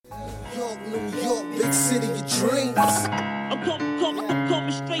I'm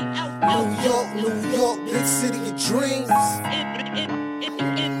coming straight out. New York, big city of dreams.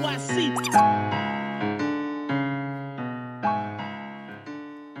 NYC.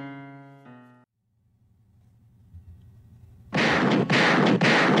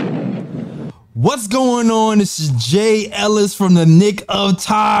 What's going on? This is Jay Ellis from the Nick of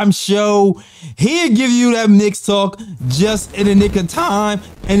Time show. Here to give you that Knicks talk just in the nick of time.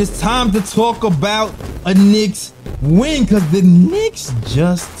 And it's time to talk about a Knicks win because the Knicks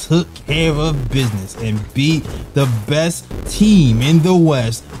just took care of business and beat the best team in the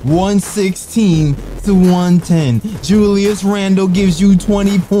West 116-110. Julius Randle gives you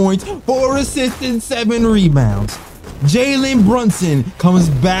 20 points, 4 assists, and 7 rebounds. Jalen Brunson comes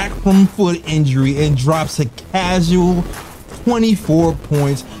back from foot injury and drops a casual 24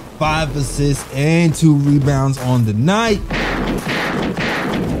 points, 5 assists, and 2 rebounds on the night.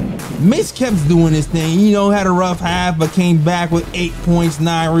 Mitch kept doing his thing, had a rough half, but came back with 8 points,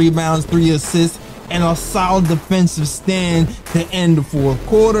 9 rebounds, 3 assists, and a solid defensive stand to end the fourth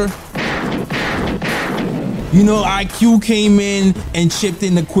quarter. IQ came in and chipped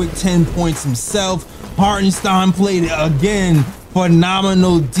in a quick 10 points himself. Hartenstein played again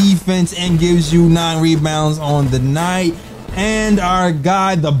phenomenal defense and gives you 9 rebounds on the night. And our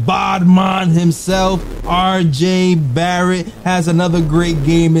guy, the Bodman himself, RJ Barrett, has another great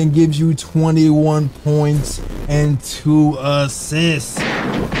game and gives you 21 points and 2 assists.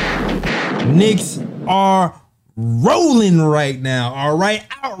 Knicks are rolling right now, all right?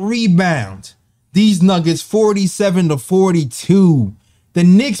 Out rebound these Nuggets 47-42. The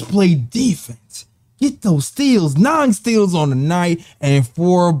Knicks play defense. Get those steals, 9 steals on the night and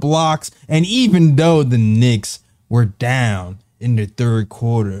 4 blocks. And even though the Knicks were down in the third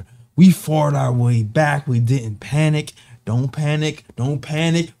quarter, we fought our way back. We didn't panic. Don't panic.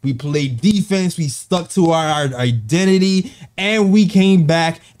 We played defense. We stuck to our identity and we came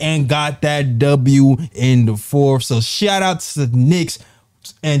back and got that W in the fourth. So shout out to the Knicks.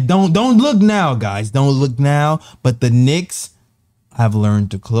 And don't look now, guys. Don't look now. But the Knicks have learned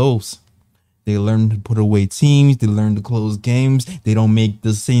to close. They learn to put away teams. They learn to close games. They don't make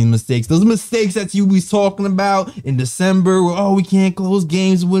the same mistakes. Those mistakes that you was talking about in December, where, we can't close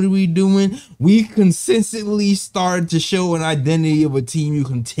games. What are we doing? We consistently started to show an identity of a team who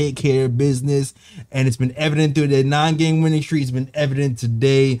can take care of business. And it's been evident through their 9-game winning streak. It's been evident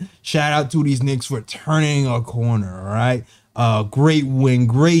today. Shout out to these Knicks for turning a corner, all right? Great win,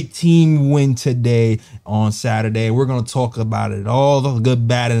 great team win today on Saturday. We're going to talk about it all, the good,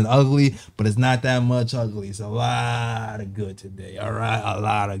 bad, and ugly, but it's not that much ugly. It's a lot of good today, all right? A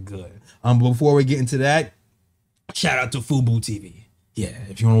lot of good. Before we get into that, shout out to Fubo TV. Yeah,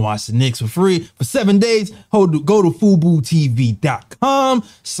 if you want to watch the Knicks for free for 7 days, go to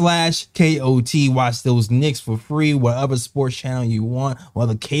FuboTV.com/KOT. Watch those Knicks for free, whatever sports channel you want,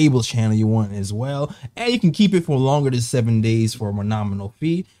 whatever cable channel you want as well. And you can keep it for longer than 7 days for a nominal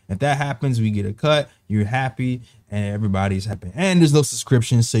fee. If that happens, we get a cut. You're happy and everybody's happy. And there's no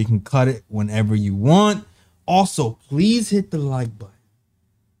subscription, so you can cut it whenever you want. Also, please hit the like button.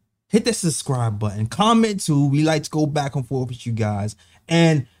 Hit the subscribe button. Comment too. We like to go back and forth with you guys.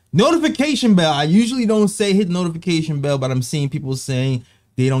 And notification bell. I usually don't say hit notification bell, but I'm seeing people saying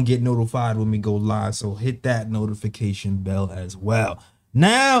they don't get notified when we go live. So hit that notification bell as well.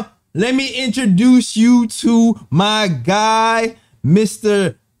 Now, let me introduce you to my guy,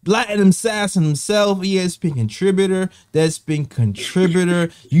 Mr. Platinum Assassin himself, ESPN contributor, that's been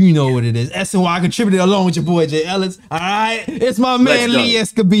contributor. You know what it is. SNY contributor along with your boy Jay Ellis. All right, it's my man Lee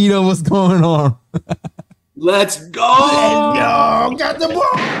Escobedo. What's going on? Let's go. Got the ball.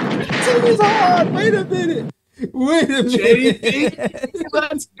 It was hard. Wait a minute. JD,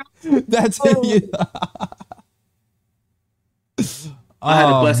 let's go. That's it. I had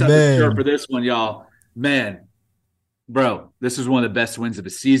to bless out the shirt for this one, y'all. Man. Bro, this is one of the best wins of the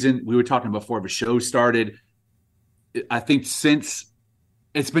season. We were talking before the show started. I think since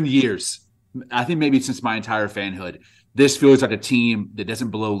it's been years, I think maybe since my entire fanhood, this feels like a team that doesn't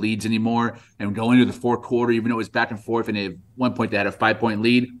blow leads anymore. And going into the fourth quarter, even though it was back and forth, and at one point they had a 5-point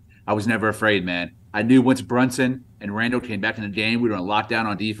lead, I was never afraid, man. I knew once Brunson and Randall came back in the game, we were going to lock down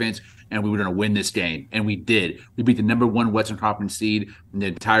on defense, and we were going to win this game. And we did. We beat the number 1 Western Conference seed in the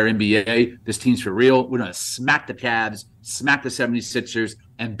entire NBA. This team's for real. We're going to smack the Cavs, smack the 76ers,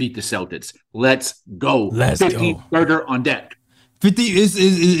 and beat the Celtics. Let's go. Let's 50 go. Burger on deck. 50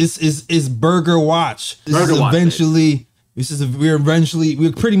 is Burger Watch. This Burger is Watch, eventually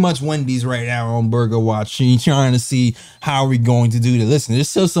We're pretty much Wendy's right now on Burger Watch, trying to see how we're going to do this. Listen, there's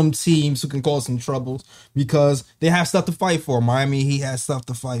still some teams who can cause some troubles because they have stuff to fight for. Miami, he has stuff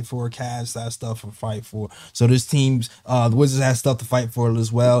to fight for. Cavs has stuff to fight for. So there's teams, the Wizards has stuff to fight for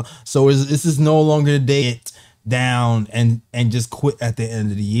as well. So this is no longer the day down and just quit at the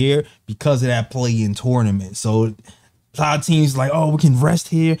end of the year because of that play-in tournament. So a lot of teams like, oh, we can rest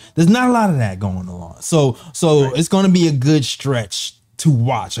here. There's not a lot of that going on. So right. It's going to be a good stretch to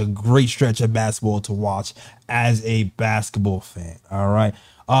watch, a great stretch of basketball to watch as a basketball fan. All right.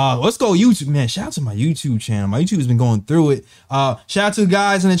 Let's go YouTube, man. Shout out to my YouTube channel. My YouTube has been going through it. Shout out to the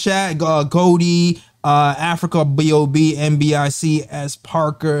guys in the chat. Cody, Africa, B.O.B., MBIC, S.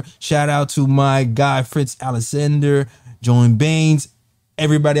 Parker. Shout out to my guy, Fritz Alexander, Joan Baines.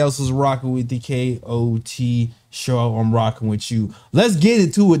 Everybody else was rocking with the KOT show. I'm rocking with you. Let's get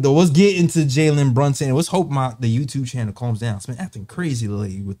into it, though. Let's get into Jalen Brunson. Let's hope the YouTube channel calms down. It's been acting crazy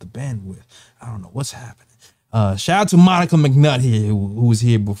lately with the bandwidth. I don't know what's happening. Shout out to Monica McNutt here, who was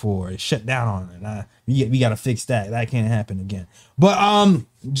here before. It shut down on it. We got to fix that. That can't happen again. But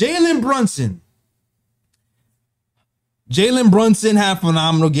Jalen Brunson. Jalen Brunson had a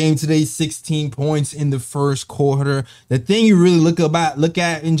phenomenal game today, 16 points in the first quarter. The thing you really look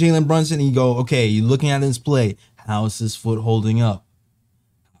at in Jalen Brunson, and you go, okay, you're looking at his play. How is his foot holding up?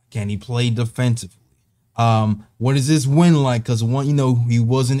 Can he play defensively? What is this win like? Because he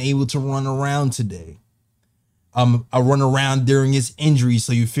wasn't able to run around today. A run around during his injury,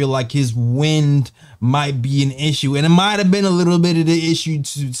 so you feel like his wind might be an issue, and it might have been a little bit of the issue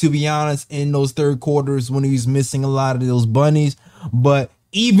to be honest in those third quarters when he was missing a lot of those bunnies. But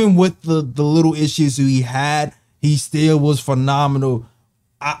even with the little issues he had, he still was phenomenal.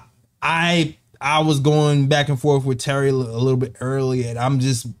 I was going back and forth with Terry a little bit earlier, and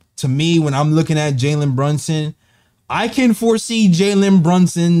to me, when I'm looking at Jalen Brunson, I can foresee Jalen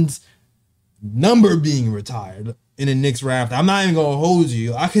Brunson's number being retired in the Knicks draft. I'm not even gonna hold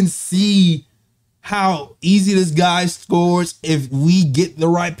you. I can see how easy this guy scores if we get the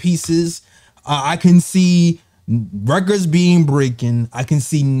right pieces. I can see records being breaking. I can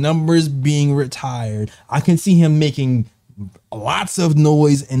see numbers being retired. I can see him making lots of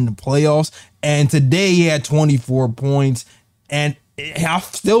noise in the playoffs. And today he had 24 points, and I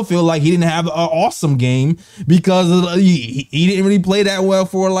still feel like he didn't have an awesome game because he didn't really play that well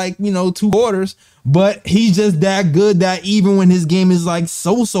for 2 quarters. But he's just that good that even when his game is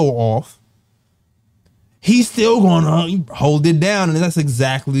so off, he's still gonna hold it down, and that's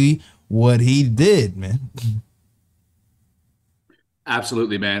exactly what he did, man.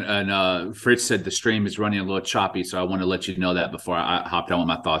 Absolutely, man. And Fritz said the stream is running a little choppy, so I want to let you know that before I hopped on with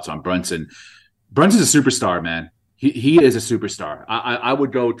my thoughts on Brunson. Brunson's a superstar, man. He is a superstar. I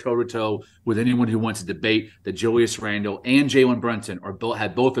would go toe-to-toe with anyone who wants to debate that Julius Randle and Jalen Brunson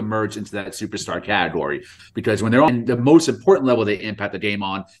had both emerged into that superstar category, because when they're on the most important level they impact the game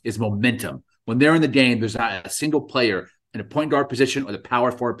on is momentum. When they're in the game, there's not a single player in a point guard position or the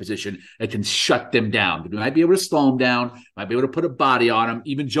power forward position that can shut them down. They might be able to slow them down, might be able to put a body on them.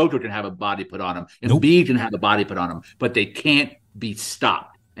 Even Joker can have a body put on him. Embiid can have a body put on him, but they can't be stopped.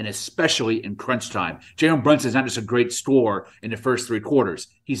 And especially in crunch time. Jalen Brunson is not just a great scorer in the first 3 quarters.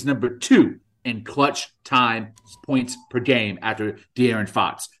 He's number 2 in clutch time points per game after De'Aaron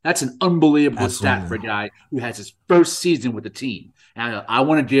Fox. That's an unbelievable stat for a guy who has his first season with the team. And I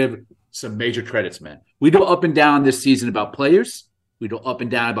want to give some major credits, man. We go up and down this season about players. We go up and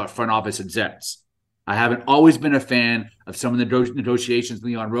down about front office execs. I haven't always been a fan of some of the negotiations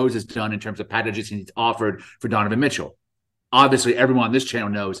Leon Rose has done in terms of packages he's offered for Donovan Mitchell. Obviously, everyone on this channel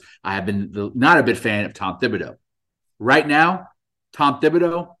knows I have been not a big fan of Tom Thibodeau. Right now, Tom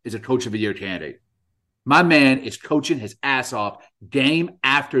Thibodeau is a coach of the year candidate. My man is coaching his ass off game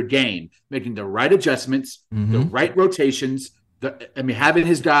after game, making the right adjustments, the right rotations, having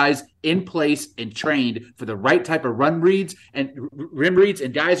his guys in place and trained for the right type of rim reads,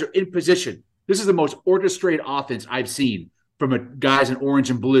 and guys are in position. This is the most orchestrated offense I've seen from guys in orange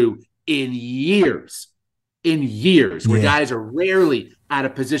and blue in years. Where guys are rarely out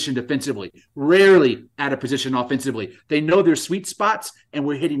of position defensively, rarely out of position offensively. They know their sweet spots, and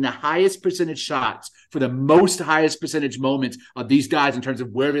we're hitting the highest percentage shots for the most highest percentage moments of these guys in terms of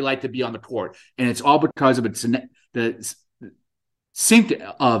where they like to be on the court. And it's all because of the sync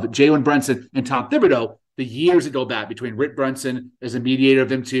of Jalen Brunson and Tom Thibodeau the years that go back between Rick Brunson as a mediator of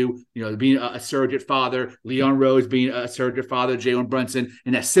them two, being a surrogate father, Leon Rose being a surrogate father, Jalen Brunson,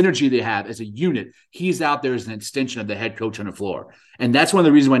 and that synergy they have as a unit. He's out there as an extension of the head coach on the floor. And that's one of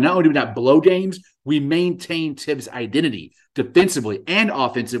the reasons why not only do we not blow games, we maintain Tibbs' identity defensively and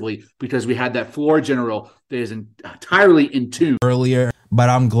offensively because we had that floor general that is entirely in tune. Earlier, but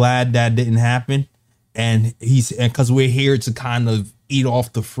I'm glad that didn't happen. And because we're here to kind of eat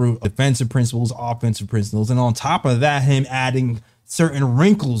off the fruit, defensive principles, offensive principles, and on top of that, him adding certain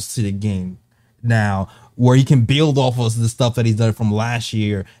wrinkles to the game now, where he can build off of the stuff that he's done from last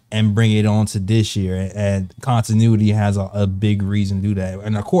year and bring it on to this year. And continuity has a big reason to do that.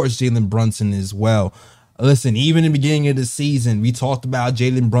 And of course, Jalen Brunson as well. Listen, even in the beginning of the season, we talked about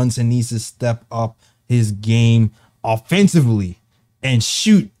Jalen Brunson needs to step up his game offensively and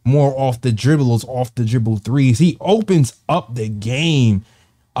shoot more off the dribble threes. He opens up the game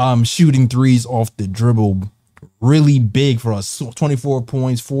shooting threes off the dribble really big for us. 24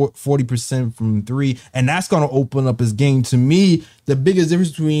 points, 40% from three. And that's going to open up his game. To me, the biggest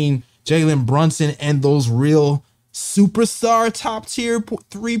difference between Jalen Brunson and those real superstar top tier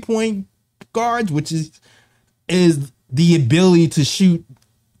 3-point guards, which is the ability to shoot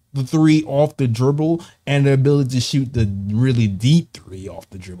the three off the dribble and the ability to shoot the really deep three off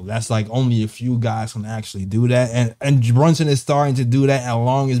the dribble. That's like only a few guys can actually do that. And Brunson is starting to do that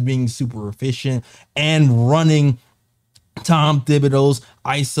along as being super efficient and running Tom Thibodeau's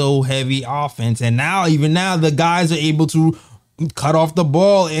ISO heavy offense. And now, even now, the guys are able to cut off the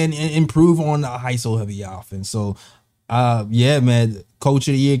ball and improve on the ISO heavy offense. So, yeah, man, coach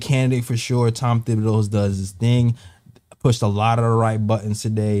of the year candidate for sure. Tom Thibodeau does his thing. Pushed a lot of the right buttons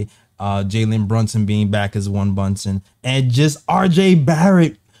today. Jalen Brunson being back as one Brunson. And just RJ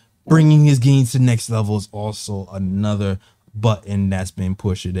Barrett bringing his game to the next level is also another button that's been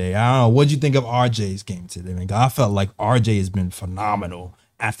pushed today. I don't know. What'd you think of RJ's game today, man? I felt like RJ has been phenomenal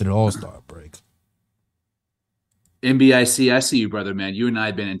after the All-Star break. NBIC, I see you, brother, man. You and I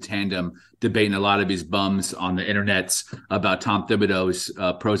have been in tandem debating a lot of these bums on the internets about Tom Thibodeau's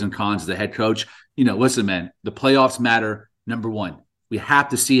pros and cons as the head coach. Listen, man, the playoffs matter. Number one, we have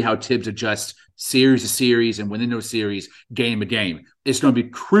to see how Tibbs adjusts series to series and within those series, game to game. It's going to be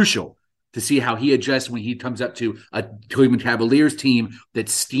crucial to see how he adjusts when he comes up to a Cleveland Cavaliers team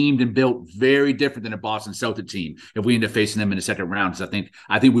that's schemed and built very different than a Boston Celtics team. If we end up facing them in the second round, because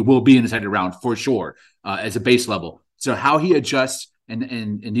I think we will be in the second round for sure as a base level. So how he adjusts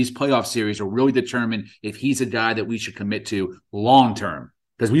in these playoff series will really determine if he's a guy that we should commit to long term.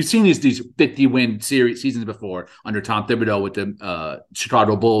 Because we've seen these 50-win seasons before under Tom Thibodeau with the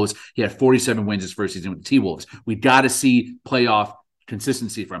Chicago Bulls. He had 47 wins his first season with the T-Wolves. We got to see playoff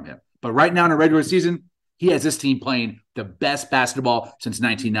consistency from him. But right now in a regular season, he has this team playing the best basketball since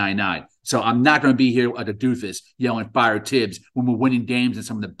 1999. So I'm not going to be here like a doofus yelling fire Tibbs when we're winning games and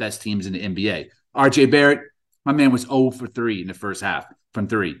some of the best teams in the NBA. RJ Barrett, my man was 0 for 3 in the first half from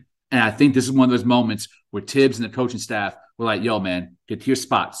 3. And I think this is one of those moments where Tibbs and the coaching staff were like, yo, man, get to your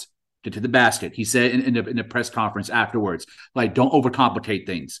spots. Get to the basket. He said in the press conference afterwards, like, don't overcomplicate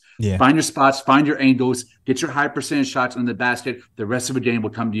things. Yeah. Find your spots, find your angles, get your high percentage shots in the basket. The rest of the game will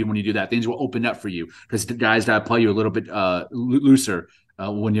come to you when you do that. Things will open up for you because the guys got to play you a little bit looser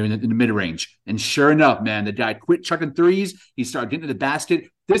when you're in the mid-range. And sure enough, man, the guy quit chucking threes. He started getting to the basket.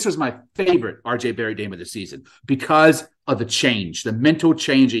 This was my favorite RJ Barrett game of the season because of the change, the mental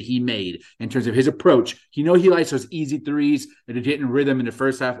change that he made in terms of his approach. He likes those easy threes that are getting rhythm in the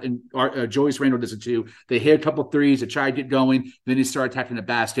first half. And Julius Randle does it too. They hit a couple threes to try to get going. Then he started attacking the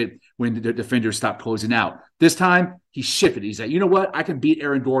basket when the defenders stopped closing out. This time, he shifted. He's like, you know what? I can beat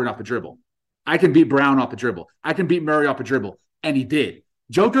Aaron Gordon off the dribble. I can beat Brown off the dribble. I can beat Murray off the dribble. And he did.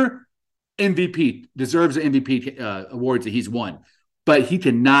 Joker, MVP, deserves the MVP awards that he's won. But he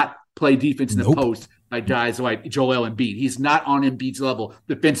cannot play defense in the post like guys like Joel Embiid. He's not on Embiid's level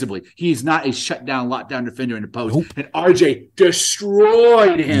defensively. He's not a shutdown, lockdown defender in the post. And RJ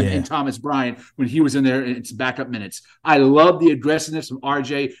destroyed him and Thomas Bryant when he was in there in its backup minutes. I love the aggressiveness from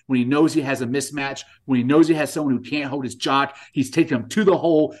RJ when he knows he has a mismatch, when he knows he has someone who can't hold his jock. He's taking him to the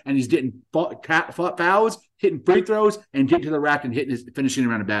hole, and he's getting fouls, hitting free throws, and getting to the rack and finishing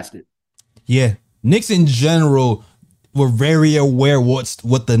around the basket. Yeah. Knicks in general were very aware what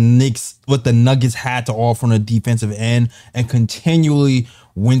the Nuggets had to offer on the defensive end and continually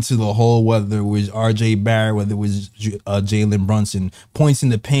went to the hole, whether it was RJ Barrett, whether it was Jalen Brunson. Points in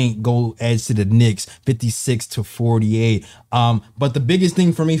the paint, go edge to the Knicks, 56-48. But the biggest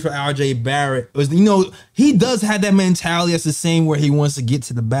thing for me for RJ Barrett was, he does have that mentality that's the same where he wants to get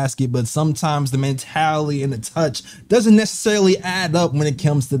to the basket, but sometimes the mentality and the touch doesn't necessarily add up when it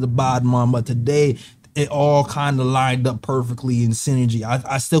comes to the bottom line. But today, it all kind of lined up perfectly in synergy.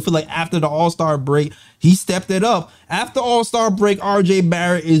 I still feel like after the All-Star break, he stepped it up. After All-Star break, RJ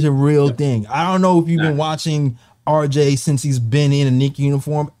Barrett is a real thing. I don't know if you've been watching RJ since he's been in a Knicks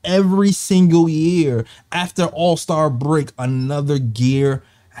uniform. Every single year after All-Star break, another gear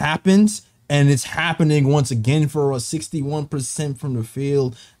happens, and it's happening once again for us. 61% from the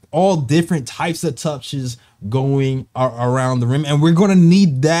field, all different types of touches going around the rim, and we're going to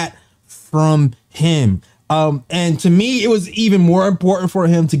need that from him. And to me, it was even more important for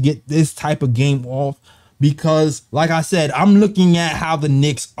him to get this type of game off because, like I said, I'm looking at how the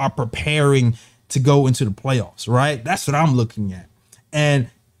Knicks are preparing to go into the playoffs, right? That's what I'm looking at. And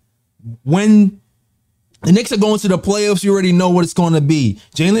when the Knicks are going to the playoffs, you already know what it's going to be.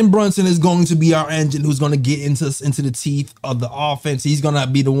 Jalen Brunson is going to be our engine who's going to get into the teeth of the offense. He's going to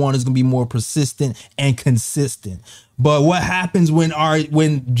be the one who's going to be more persistent and consistent. But what happens when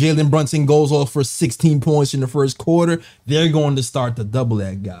Jalen Brunson goes off for 16 points in the first quarter? They're going to start to double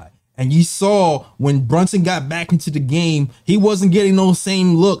that guy. And you saw when Brunson got back into the game, he wasn't getting those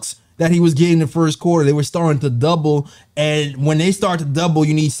same looks that he was getting in the first quarter. They were starting to double, and when they start to double,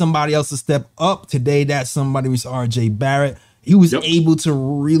 you need somebody else to step up. Today, that somebody was RJ Barrett. He was able to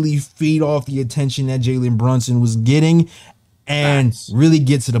really feed off the attention that Jalen Brunson was getting and really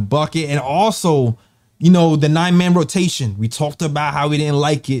get to the bucket. And also, the 9-man rotation. We talked about how we didn't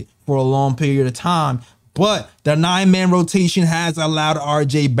like it for a long period of time, but the 9-man rotation has allowed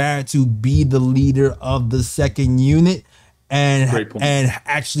RJ Barrett to be the leader of the second unit and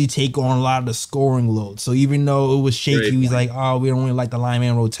actually take on a lot of the scoring load. So even though it was shaky, he's like, oh, we don't really like the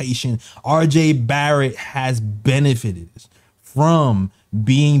lineman rotation. RJ Barrett has benefited from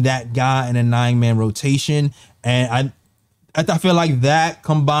being that guy in a 9-man rotation. And I feel like that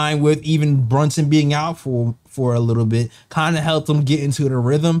combined with even Brunson being out for a little bit kind of helped him get into the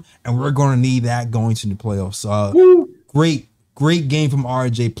rhythm. And we're going to need that going to the playoffs. Great game from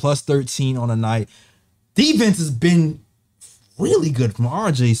RJ, plus 13 on the night. Defense has been really good from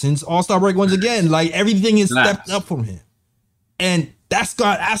RJ since All-Star break once again. Like everything is stepped up from him. And that's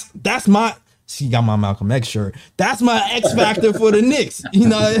my got my Malcolm X shirt. That's my X factor for the Knicks.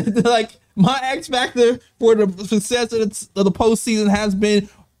 Like my X factor for the success of the postseason has been,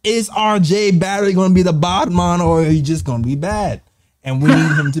 is RJ Barrett going to be the bottom line or is he just going to be bad? And we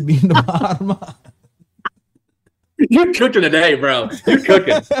need him to be in the bottom line. You're cooking today, bro. You're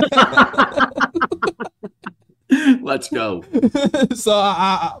cooking. Let's go.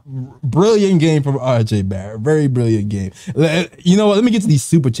 So, brilliant game from RJ Barrett. Very brilliant game. You know what? Let me get to these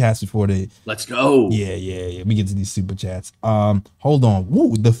super chats before they. Let's go. Yeah. Let me get to these super chats. Hold on.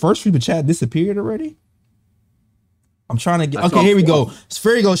 Whoa, the first super chat disappeared already. I'm trying to get. Okay, here we go.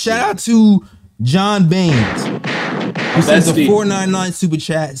 Here we go. Shout out to John Baines, who sends a $4.99 super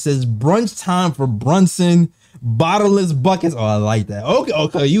chat. It says brunch time for Brunson. Bottomless buckets. Oh, I like that.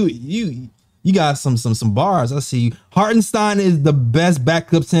 Okay. You got some bars. I see you. Hartenstein is the best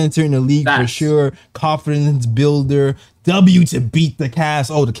backup center in the league for sure. Confidence builder. W to beat the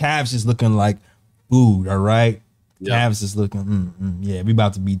Cavs. Oh, the Cavs is looking like food. All right. Yep. Cavs is looking. Yeah, we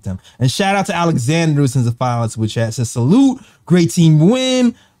about to beat them. And shout out to Alexander who sends a file into the chat. Says salute. Great team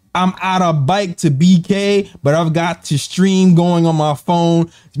win. I'm out of bike to BK, but I've got to stream going on my phone.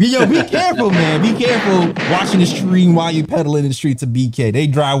 Yo, be careful, man. Be careful watching the stream while you pedaling in the streets of BK. They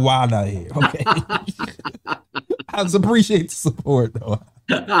drive wild out here, okay? I appreciate the support, though.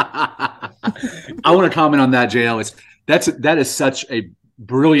 I want to comment on that, JL. That is such a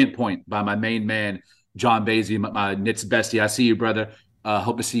brilliant point by my main man, John Basie, my Knicks bestie. I see you, brother.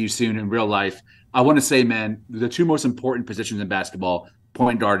 Hope to see you soon in real life. I want to say, man, the two most important positions in basketball,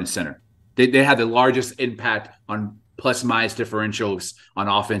 point guard and center. They have the largest impact on plus minus differentials on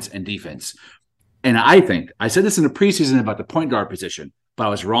offense and defense. And I said this in the preseason about the point guard position, but I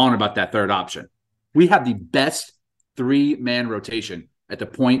was wrong about that third option. We have the best 3-man rotation at the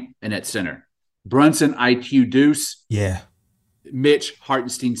point and at center. Brunson, IQ, Deuce. Yeah. Mitch,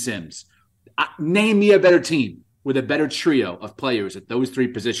 Hartenstein, Sims. Name me a better team with a better trio of players at those 3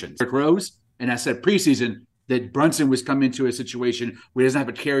 positions. Rick Rose, and I said preseason that Brunson was coming into a situation where he doesn't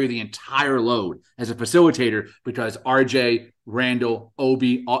have to carry the entire load as a facilitator because RJ, Randall,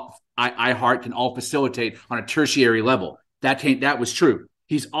 Obi, I Hart can all facilitate on a tertiary level. That was true.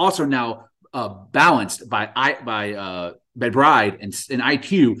 He's also now balanced by McBride and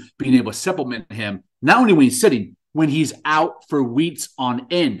IQ being able to supplement him not only when he's sitting when he's out for weeks on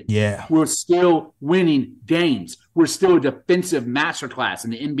end. Yeah. We're still winning games. We're still a defensive masterclass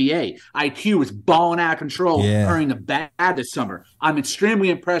in the NBA. IQ is balling out of control, earning the bad this summer. I'm extremely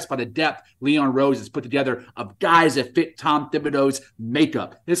impressed by the depth Leon Rose has put together of guys that fit Tom Thibodeau's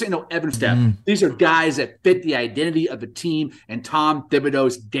makeup. This ain't no Evan step. These are guys that fit the identity of the team and Tom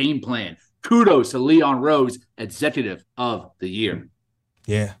Thibodeau's game plan. Kudos to Leon Rose, Executive of the Year.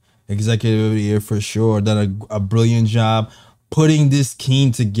 Yeah. Executive of the Year for sure. Done a brilliant job putting this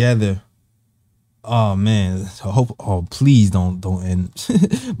team together. Oh man, please don't end.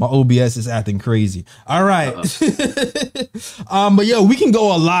 My OBS is acting crazy. All right. But yo, we can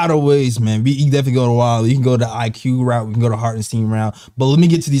go a lot of ways, man. We can definitely go to wild. We can go the IQ route, we can go to Hartenstein route. But let me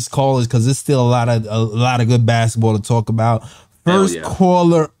get to these callers because there's still a lot of good basketball to talk about. First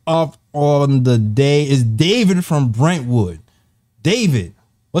caller up on the day is David from Brentwood. David,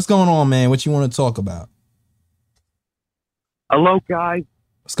 what's going on, man? What you want to talk about? Hello, guys.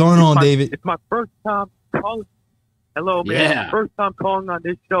 What's going on, David? It's my first time calling. Hello, man. Yeah. First time calling on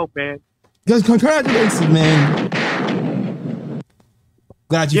this show, man. Guys, congratulations, man.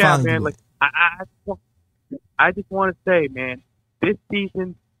 Glad you finally man. did it. I just want to say, man, this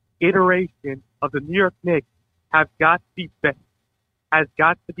season's iteration of the New York Knicks has got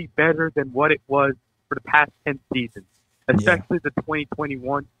to be better than what it was for the past 10 seasons, especially the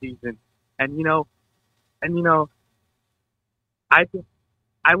 2021 season. And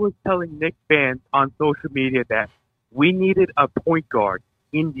I was telling Knicks fans on social media that we needed a point guard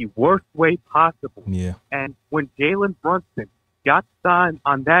in the worst way possible. Yeah. And when Jalen Brunson got signed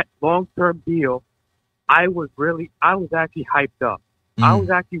on that long-term deal, I was actually hyped up. I was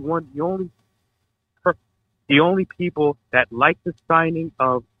actually one of the only people that liked the signing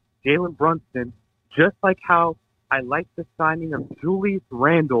of Jalen Brunson, just like how I liked the signing of Julius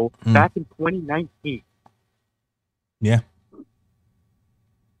Randle back in 2019. Yeah.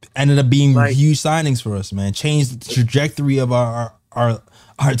 Ended up being huge signings for us, man. Changed the trajectory of our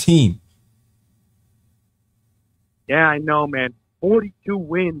team. Yeah, I know, man. 42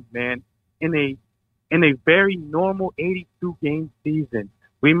 wins, man, in a very normal 82 game season.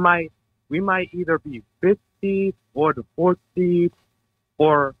 We might either be 5th seed or the 4th seed,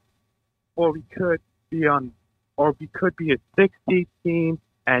 or we could be a 6th seed team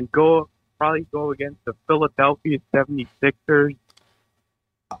and probably go against the Philadelphia 76ers.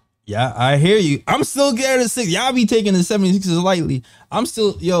 Yeah, I hear you. I'm still scared of 6. Y'all be taking the 76ers lightly. I'm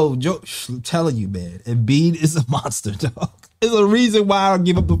still, telling you, man. Embiid is a monster, dog. There's a reason why I don't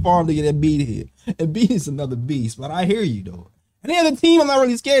give up the farm to get Embiid here. Embiid is another beast, but I hear you, though. Any other team I'm not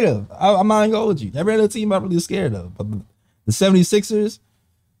really scared of. I'm not going to hold you. Every other team I'm really scared of. But the 76ers,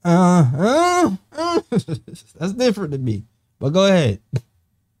 that's different to me. But go ahead.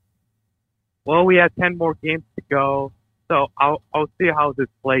 Well, we have 10 more games to go. So I'll see how this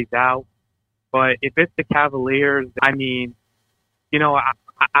plays out. But if it's the Cavaliers, I mean,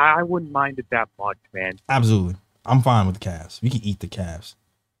 I wouldn't mind it that much, man. Absolutely. I'm fine with the Cavs. We can eat the Cavs.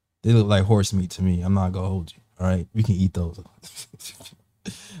 They look like horse meat to me. I'm not going to hold you. All right? We can eat those.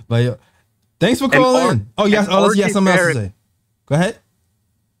 But thanks for calling in. Oh, yes. Oh, you have something else to say. Go ahead.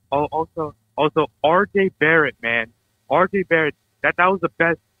 Also, RJ Barrett, man. RJ Barrett, that was the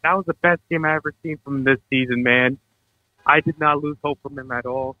best. That was the best game I ever seen from this season, man. I did not lose hope from him at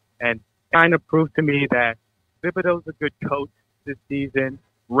all, and kind of proved to me that Thibodeau's a good coach this season.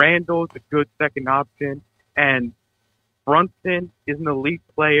 Randall's a good second option, and Brunson is an elite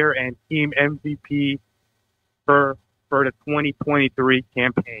player and team MVP for the 2023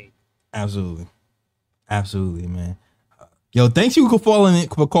 campaign. Absolutely, man. Yo, thanks you for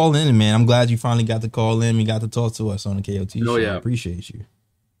calling in, man. I'm glad you finally got to call in. We got to talk to us on the KOT show. Yeah. I appreciate you.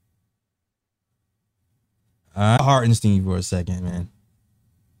 Hartenstein for a second, man.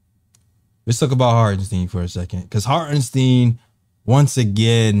 Let's talk about Hartenstein for a second. Because Hartenstein, once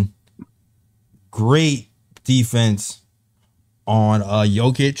again, great defense on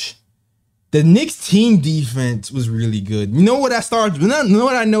Jokic. The Knicks team defense was really good. You know what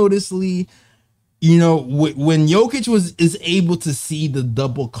I noticed, Lee? When Jokic is able to see the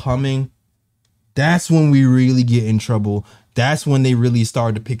double coming, that's when we really get in trouble. That's when they really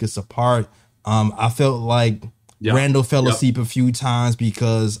started to pick us apart. I felt like Randall fell asleep a few times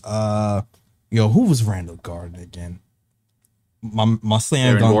because who was Randall guarding again? My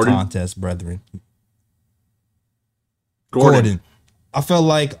slam dunk contest, brethren. Gordon. I felt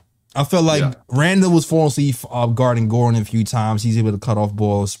like Randall was falling asleep guarding Gordon a few times. He's able to cut off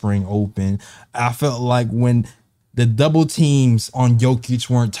balls, spring open. I felt like when the double teams on Jokic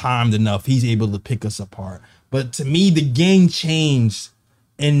weren't timed enough, he's able to pick us apart. But to me, the game changed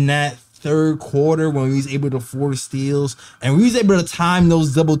in that third quarter when we was able to force steals and we was able to time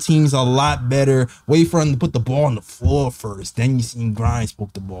those double teams a lot better, wait for them to put the ball on the floor first. Then you seen Grimes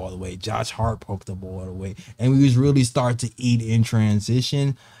poke the ball away, Josh Hart poked the ball away, and we was really start to eat in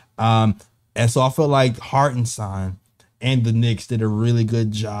transition. And so I feel like Hartenstein and the Knicks did a really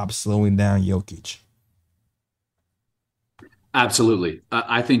good job slowing down Jokic. Absolutely.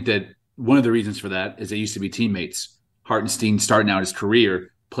 I think that one of the reasons for that is they used to be teammates. Hartenstein, starting out his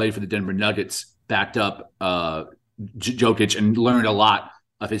career, played for the Denver Nuggets, backed up Jokic, and learned a lot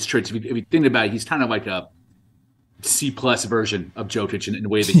of his tricks. If you think about it, he's kind of like a C-plus version of Jokic in the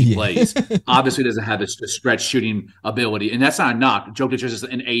way that he plays. Obviously doesn't have a stretch shooting ability, and that's not a knock. Jokic is just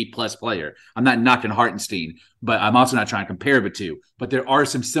an A-plus player. I'm not knocking Hartenstein, but I'm also not trying to compare the two. But there are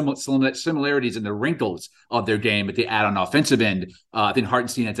some similarities in the wrinkles of their game that they add on the offensive end. I think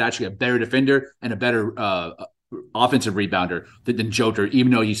Hartenstein is actually a better defender and a better offensive rebounder than Joker,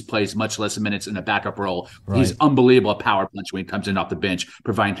 even though he plays much less minutes in a backup role. Right. He's unbelievable at power punch when he comes in off the bench,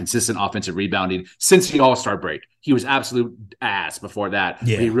 providing consistent offensive rebounding since the All-Star break. He was absolute ass before that.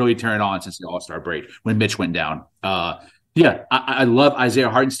 Yeah. But he really turned on since the All-Star break when Mitch went down. I love Isaiah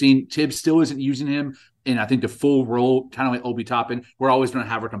Hartenstein. Tibbs still isn't using him, and I think the full role, kind of like Obi Toppin, we're always going to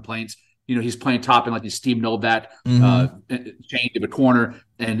have our complaints. You know, he's playing Toppin like he's Steve Novak, chained to the corner,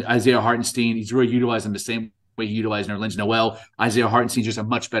 and Isaiah Hartenstein, he's really utilizing the same way he utilized Nerlens Noel. Isaiah Hartenstein's just a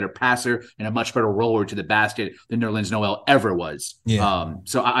much better passer and a much better roller to the basket than Nerlens Noel ever was. Yeah.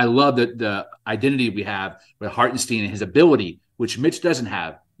 So I love the identity we have with Hartenstein and his ability, which Mitch doesn't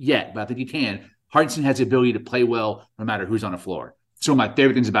have yet, but I think he can. Hartenstein has the ability to play well no matter who's on the floor. So my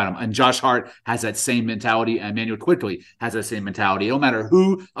favorite things about him. And Josh Hart has that same mentality, and Emmanuel quickly has that same mentality. It don't matter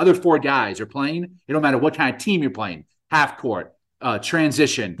who other four guys are playing. It don't matter what kind of team you're playing. Half court,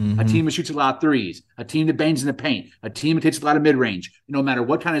 transition, a team that shoots a lot of threes, a team that bangs in the paint, a team that takes a lot of mid-range. No matter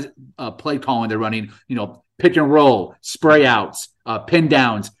what kind of play calling they're running, pick and roll, spray outs, pin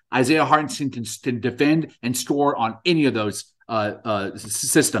downs. Isaiah Hartenstein can defend and score on any of those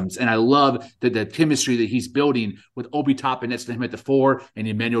systems. And I love the chemistry that he's building with Obi Toppin next to him at the 4 and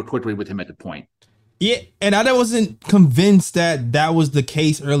Emmanuel quickly with him at the point. Yeah, and I wasn't convinced that was the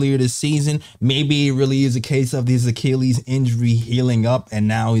case earlier this season. Maybe it really is a case of his Achilles injury healing up, and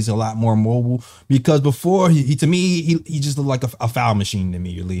now he's a lot more mobile. Because before, he to me, he just looked like a foul machine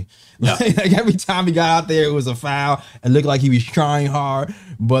immediately. Yeah. Like every time he got out there, it was a foul. It looked like he was trying hard,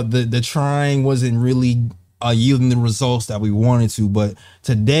 but the trying wasn't really yielding the results that we wanted to. But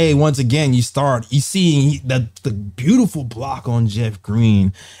today, once again, you see the beautiful block on Jeff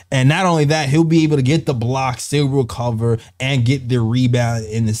Green. And not only that, he'll be able to get the block, still recover, and get the rebound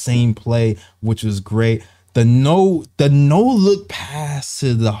in the same play, which was great. The no look pass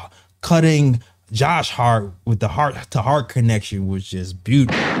to the cutting Josh Hart with the heart to heart connection was just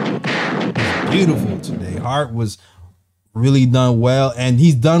beautiful. It was beautiful today. Hart was really done well, and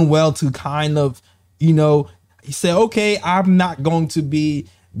he's done well to kind of, he said, okay, I'm not going to be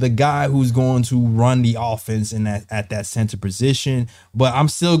the guy who's going to run the offense at that center position, but I'm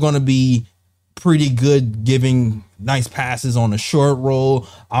still going to be pretty good giving nice passes on a short roll.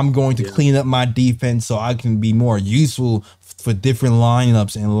 I'm going to clean up my defense so I can be more useful for different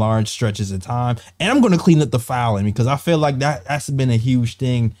lineups and large stretches of time. And I'm going to clean up the fouling because I feel like that's been a huge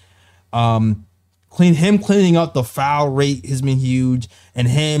thing. Cleaning up the foul rate has been huge, and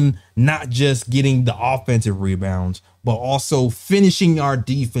him not just getting the offensive rebounds, but also finishing our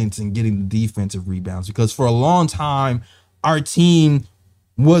defense and getting the defensive rebounds. Because for a long time, our team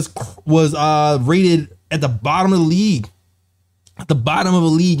was rated at the bottom of the league,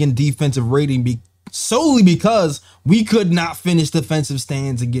 in defensive rating, solely because we could not finish defensive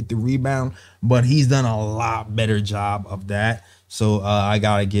stands and get the rebound. But he's done a lot better job of that. So I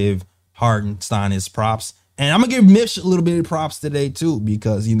gotta give Hartenstein his props, and I'm gonna give Mitch a little bit of props today too,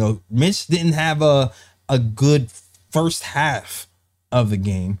 because Mitch didn't have a good first half of the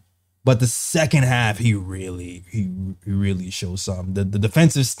game, but the second half he really showed something. The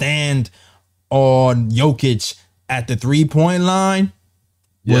defensive stand on Jokic at the 3-point line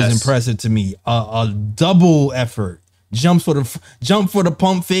was impressive to me. A double effort, jump for the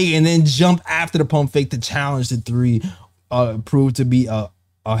pump fake, and then jump after the pump fake to challenge the three, proved to be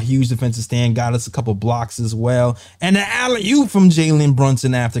a huge defensive stand, got us a couple blocks as well. And an alley-oop from Jalen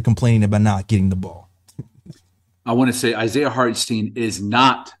Brunson after complaining about not getting the ball. I want to say Isaiah Hartenstein is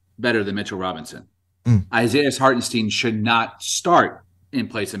not better than Mitchell Robinson. Isaiah Hartenstein should not start in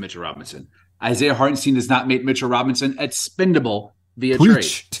place of Mitchell Robinson. Isaiah Hartenstein does not make Mitchell Robinson expendable via trade.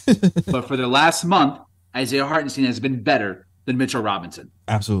 But for the last month, Isaiah Hartenstein has been better than Mitchell Robinson.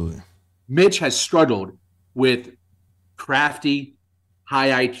 Absolutely. Mitch has struggled with crafty,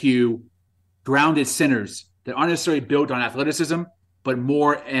 high IQ grounded centers that aren't necessarily built on athleticism, but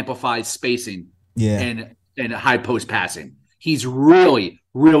more amplified spacing and high post passing. He's really,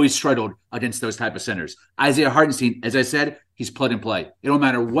 really struggled against those type of centers. Isaiah Hartenstein, as I said, he's plug and play. It don't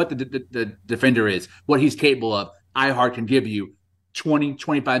matter what the defender is, what he's capable of. iHeart can give you 20,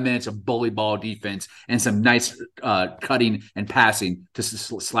 25 minutes of bully ball defense and some nice cutting and passing to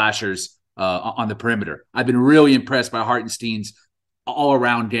slashers on the perimeter. I've been really impressed by Hartenstein's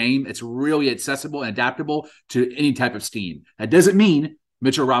all-around game. It's really accessible and adaptable to any type of scheme. That doesn't mean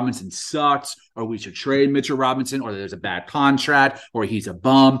Mitchell Robinson sucks, or we should trade Mitchell Robinson, or there's a bad contract, or he's a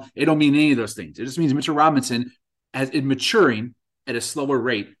bum. It don't mean any of those things. It just means Mitchell Robinson is maturing at a slower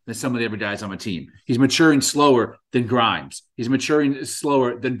rate than some of the other guys on my team. He's maturing slower than Grimes. He's maturing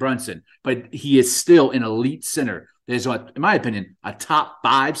slower than Brunson, but he is still an elite center. There's, in my opinion, a top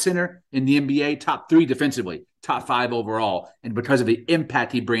 5 center in the NBA, top 3 defensively, top 5 overall. And because of the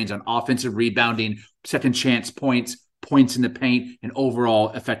impact he brings on offensive rebounding, second chance points in the paint, and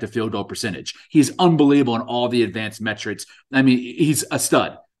overall effective field goal percentage. He's unbelievable in all the advanced metrics. I mean, he's a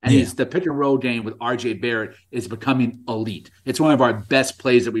stud. And he's the pick and roll game with RJ Barrett is becoming elite. It's one of our best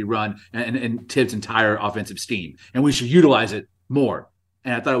plays that we run in Tibbs' entire offensive scheme. And we should utilize it more.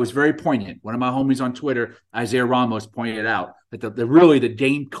 And I thought it was very poignant. One of my homies on Twitter, Isaiah Ramos, pointed out that the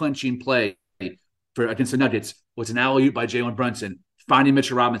game clinching play against the Nuggets was an alley-oop by Jalen Brunson, finding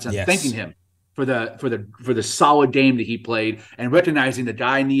Mitchell Robinson, thanking him for the solid game that he played, and recognizing the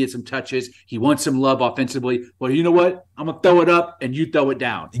guy needed some touches. He wants some love offensively. Well, you know what? I'm going to throw it up and you throw it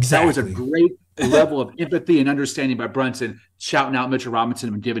down. Exactly. That was a great level of empathy and understanding by Brunson, shouting out Mitchell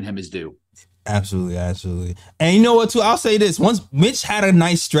Robinson and giving him his due. Absolutely. And you know what, too? I'll say this. Once Mitch had a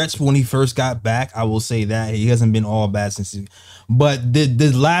nice stretch when he first got back, I will say that. He hasn't been all bad since. But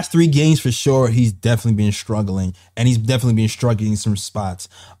the last 3 games for sure, he's definitely been struggling. And he's definitely been struggling in some spots.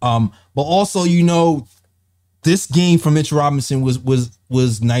 But also, this game from Mitch Robinson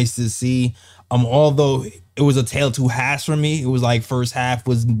was nice to see. Although it was a tale of 2 halves for me. It was like first half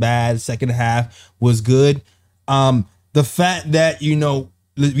was bad, second half was good. The fact that,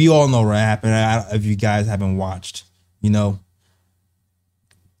 we all know what happened. If you guys haven't watched, Mitch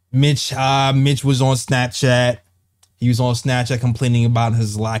was on Snapchat. He was on Snapchat complaining about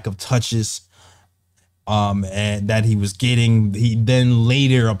his lack of touches, and that he was getting. He then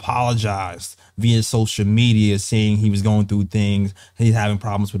later apologized via social media, saying he was going through things. He's having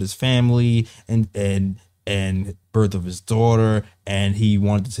problems with his family and birth of his daughter, and he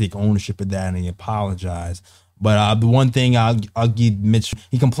wanted to take ownership of that, and he apologized. But the one thing I'll give Mitch,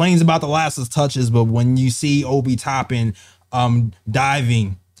 he complains about the last of touches, but when you see Obi Toppin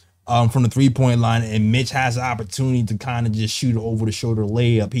diving from the 3-point line, and Mitch has the opportunity to kind of just shoot an over-the-shoulder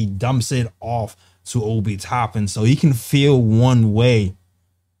layup, he dumps it off to Obi Toppin, so he can feel one way,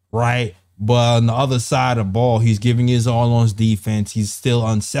 right? But on the other side of the ball, he's giving his all on his defense. He's still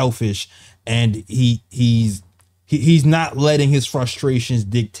unselfish, and he's not letting his frustrations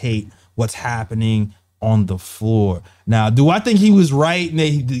dictate what's happening on the floor. Now, do I think he was right?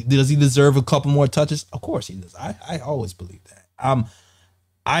 Does he deserve a couple more touches? Of course he does. I always believe that.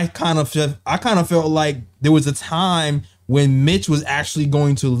 I kind of felt like there was a time when Mitch was actually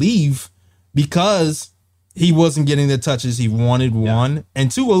going to leave because he wasn't getting the touches he wanted. One,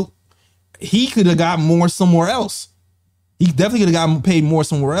 and 2, he could have got more somewhere else. He definitely could have gotten paid more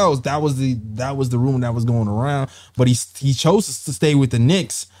somewhere else. That was the rumor that was going around. But he chose to stay with the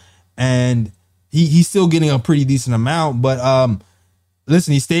Knicks, and he's still getting a pretty decent amount. But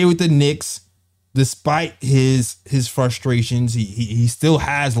listen, he stayed with the Knicks despite his frustrations. He still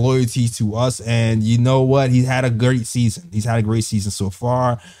has loyalty to us, and you know what? He had a great season. He's had a great season so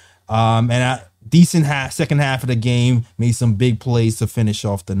far. And a decent second half of the game, made some big plays to finish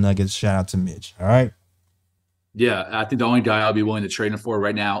off the Nuggets. Shout out to Mitch. All right. Yeah, I think the only guy I'll be willing to trade him for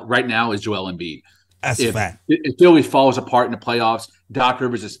right now is Joel Embiid. That's a fact. If Philly falls apart in the playoffs, Doc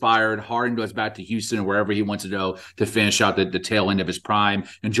Rivers is fired, Harden goes back to Houston or wherever he wants to go to finish out the tail end of his prime,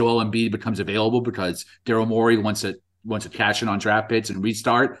 and Joel Embiid becomes available because Daryl Morey wants to cash in on draft picks and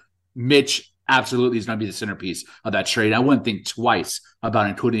restart, Mitch absolutely is going to be the centerpiece of that trade. I wouldn't think twice about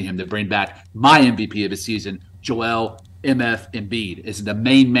including him to bring back my MVP of the season, Joel MF Embiid. Is the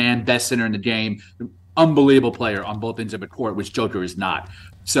main man, best center in the game, unbelievable player on both ends of the court, which Joker is not.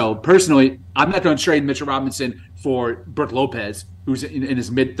 So personally, I'm not going to trade Mitchell Robinson for Brook Lopez, who's in his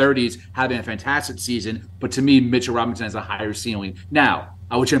mid-30s, having a fantastic season. But to me, Mitchell Robinson has a higher ceiling. Now,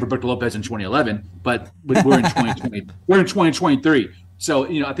 I would trade for Brook Lopez in 2011, but we're in 2020. We're in 2023. So,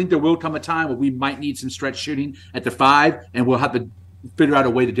 I think there will come a time where we might need some stretch shooting at the 5, and we'll have to figure out a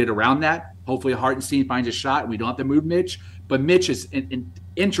way to get around that. Hopefully Hartenstein finds a shot and we don't have to move Mitch. But Mitch is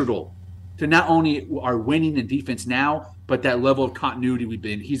integral to not only our winning in defense now, but that level of continuity we've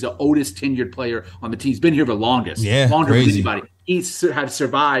been. He's the oldest tenured player on the team. He's been here the longest, longer than anybody. He's have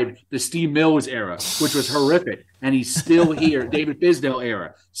survived the Steve Mills era, which was horrific, and he's still here. David Fisdale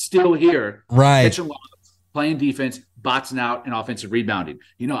era, still here, right? Pitching lines, playing defense, boxing out, and offensive rebounding.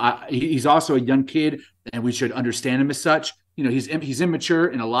 He's also a young kid, and we should understand him as such. He's immature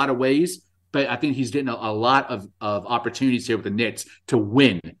in a lot of ways, but I think he's getting a lot of opportunities here with the Knicks to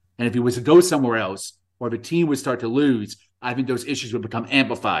win. And if he was to go somewhere else, or if a team would start to lose, I think those issues would become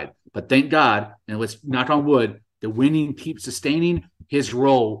amplified. But thank God, and let's knock on wood, the winning keeps sustaining. His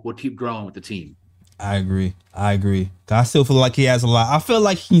role will keep growing with the team. I agree. I still feel like he has a lot. I feel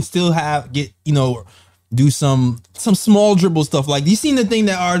like he can still do some small dribble stuff. Like, you seen the thing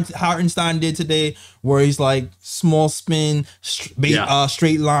that Hartenstein did today, where he's like small spin,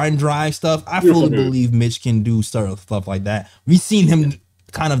 straight line drive stuff. I fully believe Mitch can do stuff like that. We've seen him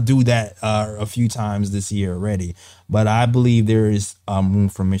kind of do that a few times this year already, but I believe there is room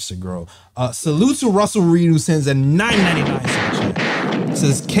for Mitch to grow. Salute to Russell Reed, who sends a $9.99 super chat. It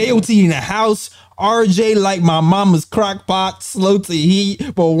says, KOT in the house. RJ like my mama's crock pot, slow to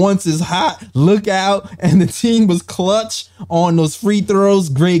heat, but once it's hot, look out. And the team was clutch on those free throws.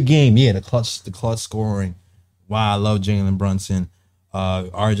 Great game. Yeah, the clutch scoring. Wow, I love Jalen Brunson.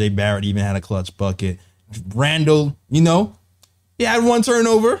 RJ Barrett even had a clutch bucket. Randall, he had one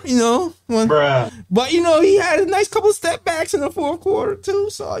turnover, but he had a nice couple of step backs in the fourth quarter too.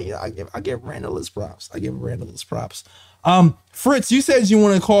 So I give Randall his props. Fritz, you said you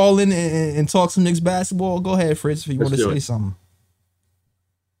want to call in and talk some Knicks basketball. Go ahead, Fritz, if you want to say something.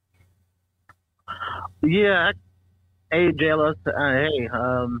 Yeah. Hey, JLS.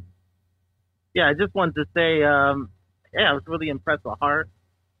 I just wanted to say, I was really impressed with Hart,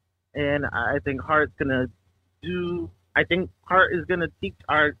 and I think Hart is gonna teach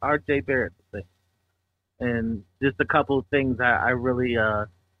RJ Barrett to thing. And just a couple of things I really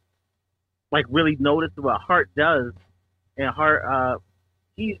really noticed what Hart does. And Hart,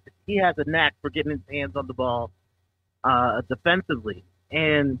 he has a knack for getting his hands on the ball defensively.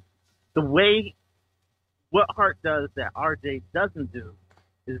 And what Hart does that RJ doesn't do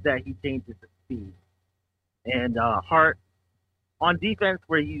is that he changes his speed. And Hart, on defense,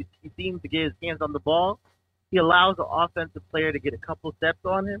 where he seems to get his hands on the ball, he allows the offensive player to get a couple steps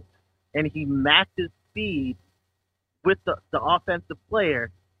on him, and he matches speed with the offensive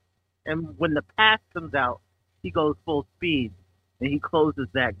player. And when the pass comes out, he goes full speed, and he closes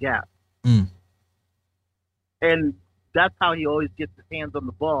that gap. And that's how he always gets his hands on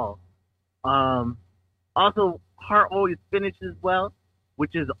the ball. Also, Hart always finishes well,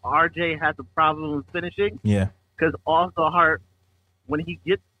 which is RJ has a problem with finishing. Yeah. Because also Hart, when he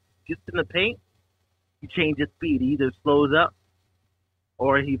gets in the paint, he changes speed. He either slows up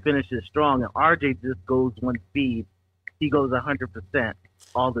or he finishes strong. And RJ just goes one speed. He goes 100%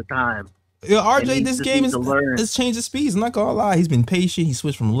 all the time. Yeah, RJ, this game has changed his speeds. I'm not gonna lie, he's been patient. He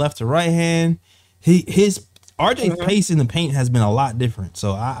switched from left to right hand. His RJ's pace in the paint has been a lot different.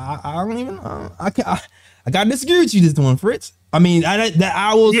 So I don't even I gotta disagree with you this one, Fritz. I mean,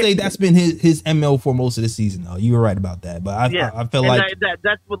 I will say that's been his ML for most of the season. Though you were right about that, but I feel like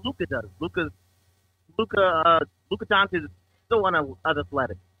that's what Luka does. Luka Doncic is still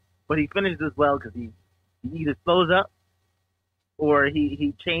unathletic, but he finishes well because he either slows up or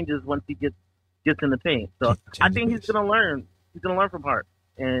he changes once he gets in the paint. So I think he's gonna learn. He's gonna learn from Hart,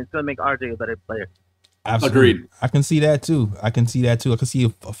 and it's gonna make RJ a better player. Absolutely. Agreed. I can see that too. I can see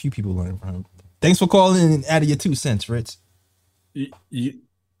a few people learning from him. Thanks for calling and adding your 2 cents, Fritz. All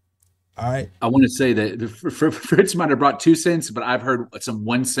right. I want to say that Fritz might have brought 2 cents, but I've heard some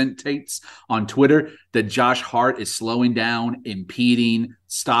 1 cent takes on Twitter that Josh Hart is slowing down, impeding,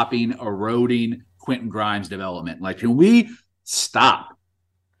 stopping, eroding Quentin Grimes' development. Like, can we stop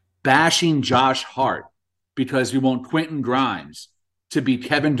bashing Josh Hart because we want Quentin Grimes to be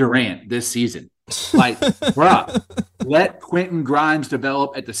Kevin Durant this season? Like, bruh, let Quentin Grimes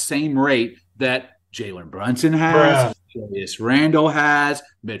develop at the same rate that Jalen Brunson has, Julius Randle has,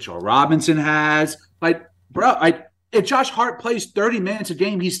 Mitchell Robinson has. Like, if Josh Hart plays 30 minutes a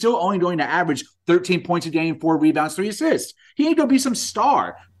game, he's still only going to average 13 points a game, 4 rebounds, 3 assists. He ain't going to be some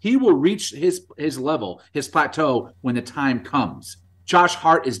star. He will reach his level, his plateau when the time comes. Josh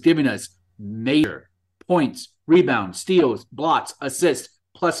Hart is giving us major points, rebounds, steals, blocks, assists,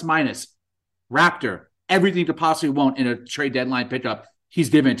 plus minus, Raptor, everything you could possibly want in a trade deadline pickup. He's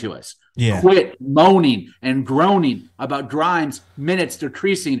given to us. Yeah. Quit moaning and groaning about Grimes' minutes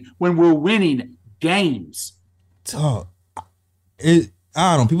decreasing when we're winning games. I don't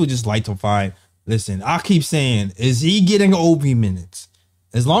know. People just like to find. Listen, I keep saying, is he getting OB minutes?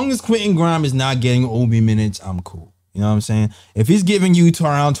 As long as Quentin Grimes is not getting OB minutes, I'm cool. You know what I'm saying? If he's giving you to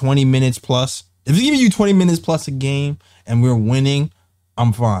around 20 minutes plus, if he's giving you 20 minutes plus a game and we're winning,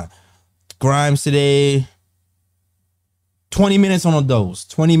 I'm fine. Grimes today, 20 minutes on a dose,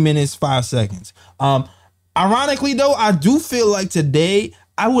 20 minutes, 5 seconds. Ironically though, I do feel like today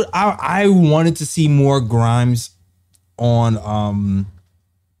I wanted to see more Grimes on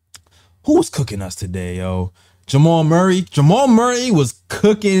who was cooking us today, yo? Jamal Murray. Jamal Murray was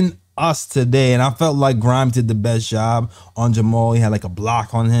cooking us today, and I felt like Grimes did the best job on Jamal. He had like a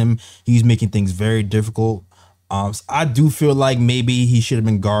block on him. He was making things very difficult. So I do feel like maybe he should have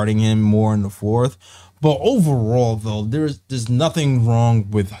been guarding him more in the fourth. But overall, though, there's nothing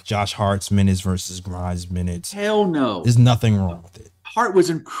wrong with Josh Hart's minutes versus Grimes' minutes. Hell no. There's nothing wrong with it. Hart was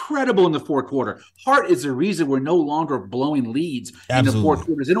incredible in the fourth quarter. Hart is the reason we're no longer blowing leads in the fourth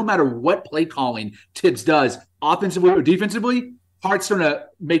quarters. It don't matter what play calling Tibbs does, offensively or defensively, Hart's going to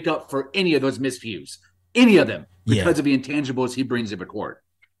make up for any of those miscues, any of them, because of the intangibles he brings to the court.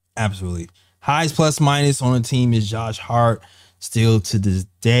 Absolutely. Highest plus minus on the team is Josh Hart. Still to this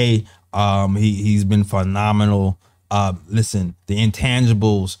day, he's been phenomenal. Listen, the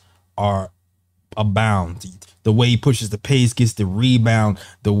intangibles are abound. The way he pushes the pace, gets the rebound,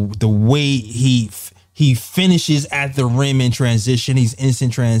 the way he finishes at the rim in transition. He's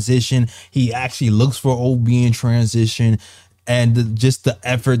instant transition. He actually looks for OB in transition. And just the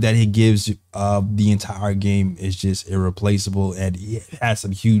effort that he gives the entire game is just irreplaceable. And he has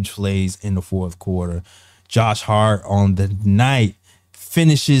some huge plays in the fourth quarter. Josh Hart on the night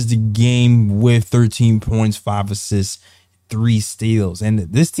finishes the game with 13 points, 5 assists, 3 steals. And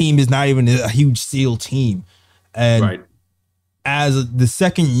this team is not even a huge steal team. And as the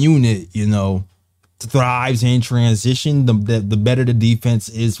second unit, thrives in transition, the better the defense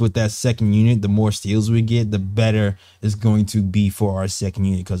is with that second unit, the more steals we get, the better it's going to be for our second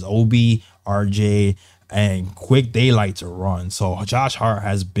unit. Because OB, RJ, and Quick, they like to run. So Josh Hart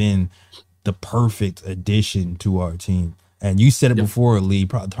has been the perfect addition to our team. And you said it before, Lee,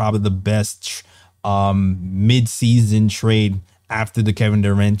 probably the best mid-season trade after the Kevin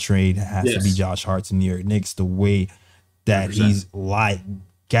Durant trade has to be Josh Hart's New York Knicks. The way that 100%. He's like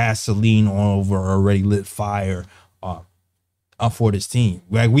gasoline on over already lit fire for this team.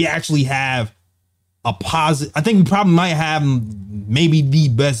 Like, we actually have a positive. I think we probably might have maybe the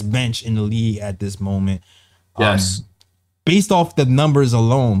best bench in the league at this moment. Yes, based off the numbers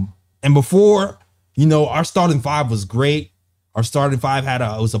alone. And before, our starting five was great. Our starting five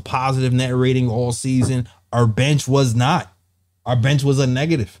was a positive net rating all season. Our bench was not. Our bench was a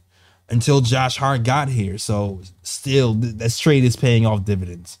negative until Josh Hart got here. So still, that trade is paying off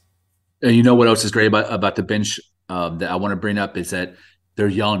dividends. And you know what else is great about the bench that I want to bring up is that they're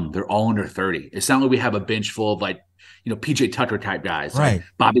young. They're all under 30. It's not like we have a bench full of PJ Tucker type guys, like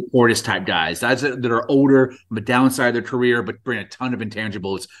Bobby Portis type guys, guys that are older on the downside of their career, but bring a ton of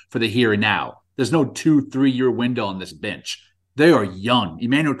intangibles for the here and now. There's no 2-3 year window on this bench. They are young.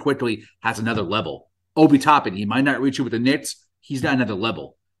 Emmanuel Quickley has another level. Obi Toppin, he might not reach it with the Knicks. He's got another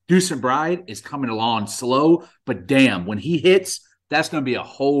level. Deuce McBride is coming along slow, but damn, when he hits, that's going to be a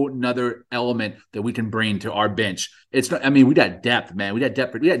whole nother element that we can bring to our bench. We got depth, man. We got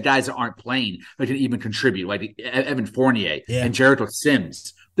depth. We got guys that aren't playing that can even contribute, like Evan Fournier and Jericho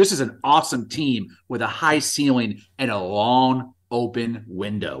Sims. This is an awesome team with a high ceiling and a long open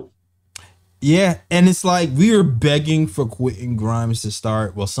window. Yeah, and it's like we were begging for Quentin Grimes to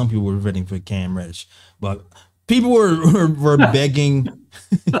start. Well, some people were betting for Cam Reddish, but people were begging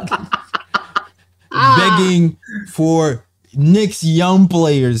begging for Knicks young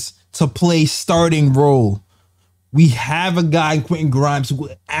players to play starting role. We have a guy, Quentin Grimes, who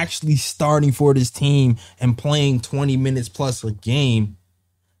is actually starting for this team and playing 20 minutes plus a game.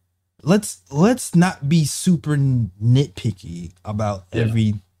 Let's not be super nitpicky about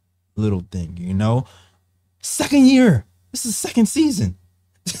every little thing, Second year. This is second season.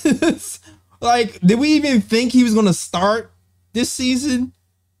 Like, did we even think he was going to start this season?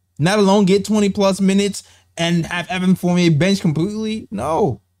 Not alone get 20 plus minutes and have Evan Fournier bench completely?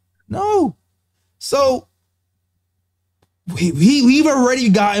 No. So we've already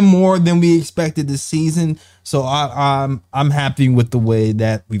gotten more than we expected this season. So I'm happy with the way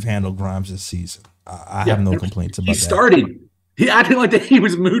that we've handled Grimes this season. I have no complaints about that. He started. He acted like that he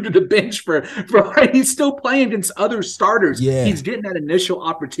was moved to the bench for he's still playing against other starters. Yeah. He's getting that initial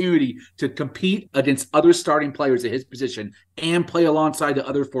opportunity to compete against other starting players at his position and play alongside the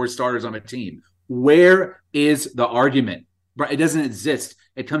other 4 starters on a team. Where is the argument? It doesn't exist.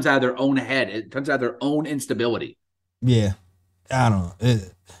 It comes out of their own head. It comes out of their own instability. Yeah. I don't know.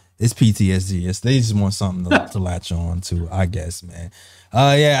 It's PTSD. They just want something to latch on to, I guess, man.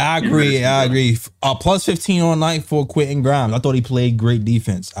 Yeah, I agree. Plus 15 on night for Quentin Grimes. I thought he played great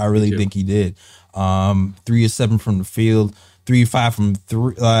defense. I really think he did. 3 of 7 from the field, 3 of 5 from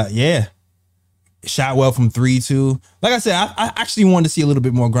 3. Yeah. Shot well from 3 too. Like I said, I actually wanted to see a little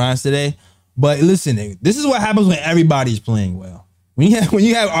bit more Grimes today. But listen, this is what happens when everybody's playing well. When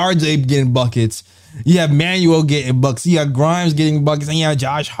you have RJ getting buckets, you have Manuel getting buckets, you have Grimes getting buckets, and you have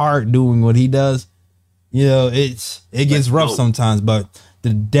Josh Hart doing what he does. You know, it gets rough sometimes, but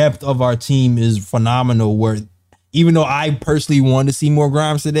the depth of our team is phenomenal. Where even though I personally wanted to see more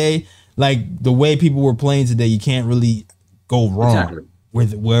Grimes today, like the way people were playing today, you can't really go wrong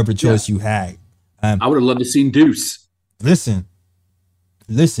with whatever choice you had. I would have loved to see Deuce. Listen.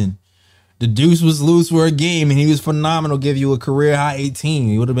 The Deuce was loose for a game, and he was phenomenal. Give you a career high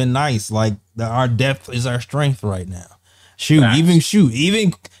 18. It would have been nice. Like our depth is our strength right now. Even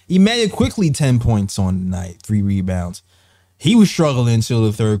Emmanuel quickly 10 points on the night, 3 rebounds. He was struggling until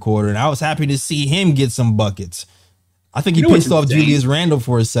the third quarter, and I was happy to see him get some buckets. I think he pissed off Julius Randle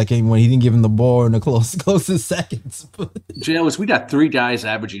for a second when he didn't give him the ball in the closest seconds. JLS, we got 3 guys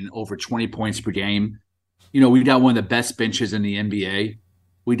averaging over 20 points per game. You know, we got one of the best benches in the NBA.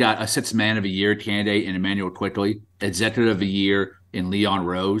 We got a Sixth Man of the Year candidate in Emmanuel Quickly, Executive of the Year in Leon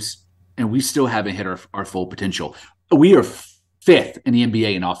Rose, and we still haven't hit our full potential. We are 5th in the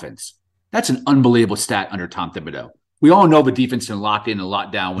NBA in offense. That's an unbelievable stat under Tom Thibodeau. We all know the defense can lock in and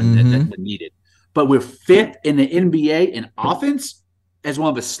lock down when needed. But we're 5th in the NBA in offense as one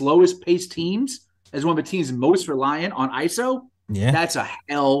of the slowest paced teams, as one of the teams most reliant on ISO. Yeah. That's a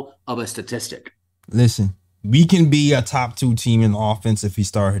hell of a statistic. Listen, we can be a top 2 team in offense if we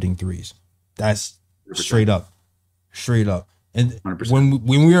start hitting threes. That's 100%. Straight up. And 100%.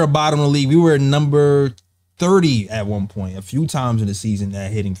 when we were bottom of the league, we were number 30 at one point, a few times in the season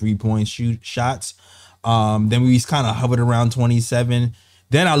at hitting 3-point shots. Then we kind of hovered around 27.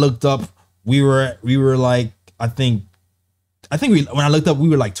 Then I looked up, we were like, when I looked up, we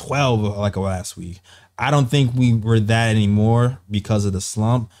were like 12 like last week. I don't think we were that anymore because of the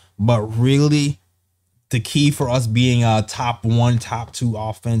slump, but really the key for us being a top 1, top 2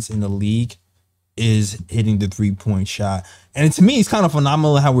 offense in the league is hitting the 3-point shot. And to me, it's kind of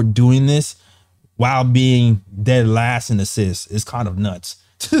phenomenal how we're doing this while being dead last in assists. It's kind of nuts.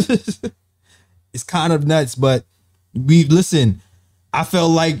 It's kind of nuts, but I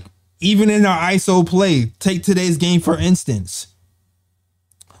felt like even in our ISO play, take today's game for instance,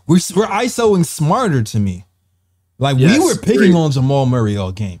 we're ISOing smarter to me. Like we were picking on Jamal Murray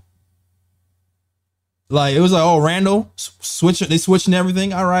all game. Like it was like, oh, Randall, they switching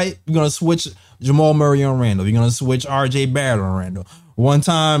everything. All right, you're gonna switch Jamal Murray on Randall. You're gonna switch RJ Barrett on Randall. One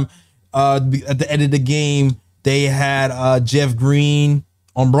time, at the end of the game, they had Jeff Green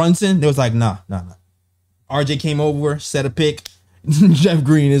on Brunson. They was like, nah. RJ came over, set a pick. Jeff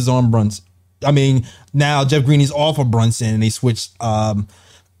Green is on Brunson. I mean, now Jeff Green is off of Brunson, and they switched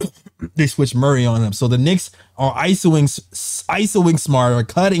Murray on him. So the Knicks are ISOing smarter,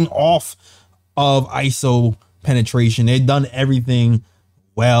 cutting off of ISO penetration. They've done everything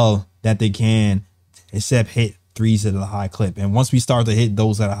well that they can, except hit threes at a high clip. And once we start to hit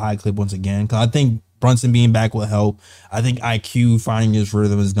those at a high clip once again, because I think Brunson being back will help. I think IQ finding his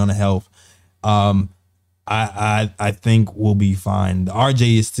rhythm is going to help. I think we'll be fine. The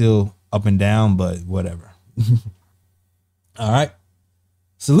RJ is still up and down, but whatever. All right.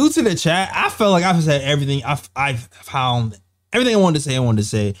 Salute to the chat. I felt like I've said everything. I've found everything I wanted to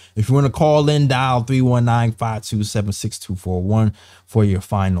say. If you want to call in, dial 319-527-6241 for your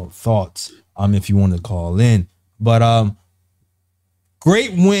final thoughts. If you want to call in. But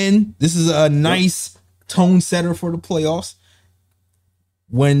great win. This is a nice tone setter for the playoffs.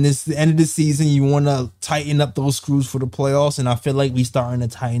 When it's the end of the season, you want to tighten up those screws for the playoffs, and I feel like we starting to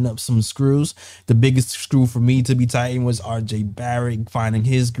tighten up some screws. The biggest screw for me to be tightened was RJ Barrett finding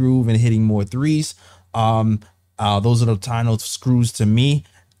his groove and hitting more threes. Those are the tiny screws to me.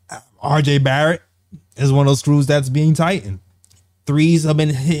 RJ Barrett is one of those screws that's being tightened. Threes have been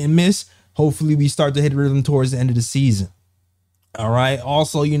hit and miss. Hopefully, we start to hit rhythm towards the end of the season. All right.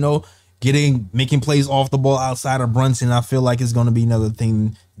 Also, making plays off the ball outside of Brunson, I feel like it's going to be another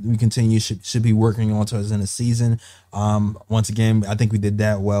thing we should be working on towards the end of the season. Once again, I think we did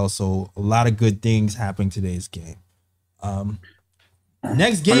that well. So a lot of good things happening today's game.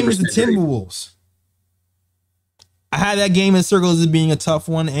 Next game is the Timberwolves. I had that game in circles as being a tough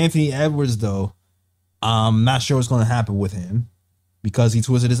one. Anthony Edwards, though, I'm not sure what's going to happen with him because he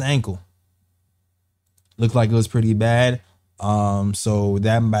twisted his ankle. Looked like it was pretty bad. So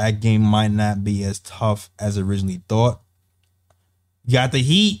that game might not be as tough as originally thought. You got the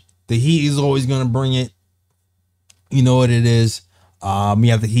Heat The Heat is always going to bring it. You know what it is. We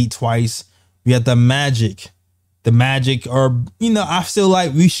have the Heat twice. We have the Magic. The Magic are, I feel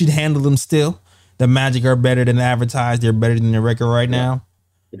like we should handle them still. The Magic are better than advertised. They're better than the record right now.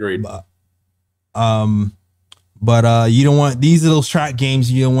 Agreed. But you don't want these little track games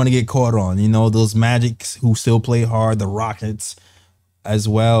you don't want to get caught on. Those Magics who still play hard, the Rockets as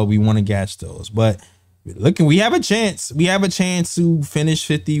well. We want to catch those. But look, we have a chance. We have a chance to finish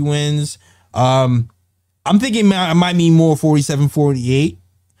 50 wins. I'm thinking it might mean more 47-48.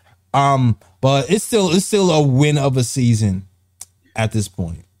 But it's still a win of a season at this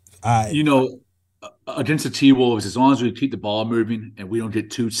point. Against the T-Wolves, as long as we keep the ball moving and we don't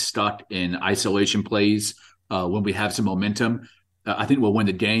get too stuck in isolation plays when we have some momentum, I think we'll win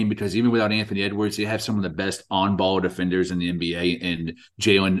the game, because even without Anthony Edwards, they have some of the best on-ball defenders in the NBA, and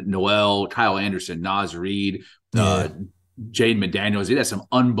Jalen Noel, Kyle Anderson, Naz Reid, Jaden McDaniels. They have some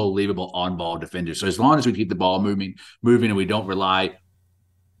unbelievable on-ball defenders. So as long as we keep the ball moving, and we don't rely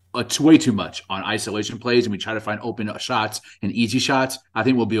way too much on isolation plays, and we try to find open shots and easy shots, I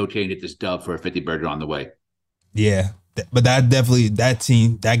think we'll be okay and get this dub for a 50-burger on the way. Yeah, but that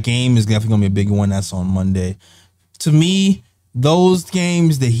game is definitely going to be a big one. That's on Monday. To me, those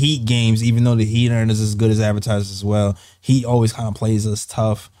games, the Heat games, even though the Heat aren't as good as advertised as well, Heat always kind of plays us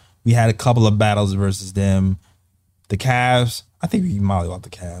tough. We had a couple of battles versus them. The Cavs, I think we molly out the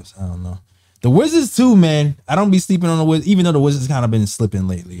Cavs. I don't know. The Wizards too, man. I don't be sleeping on the Wizards, even though the Wizards kind of been slipping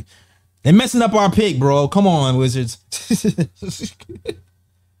lately. They're messing up our pick, bro. Come on, Wizards. You're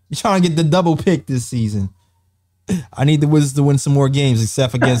trying to get the double pick this season. I need the Wizards to win some more games,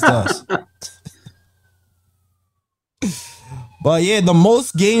 except against us. But yeah, the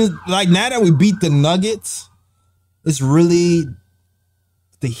most games, like now that we beat the Nuggets, it's really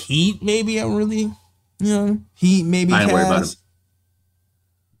the Heat. Maybe Heat. Maybe I ain't worried about them.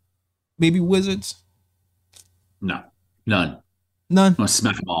 Maybe Wizards? No. None. I'm going to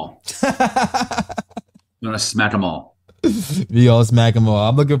smack them all. We all smack them all.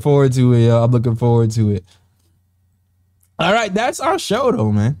 I'm looking forward to it, yo. All right, that's our show,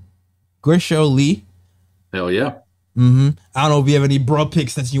 though, man. Great show, Lee. Hell yeah. I don't know if you have any bro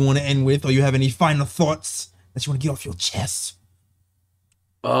picks that you want to end with, or you have any final thoughts that you want to get off your chest.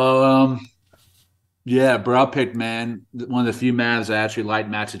 Yeah, bro, pick, man. One of the few Mavs I actually liked,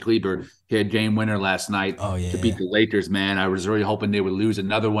 Maxi Kleber. He had game winner last night to beat the Lakers, man. I was really hoping they would lose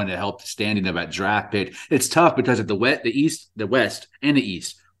another one to help the standing of that draft pick. It's tough because of the West, and the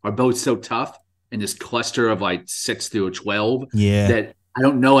East are both so tough in this cluster of like 6 through 12. Yeah. That I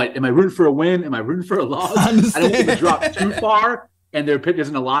don't know. Am I rooting for a win? Am I rooting for a loss? I don't want to drop too far, and their pick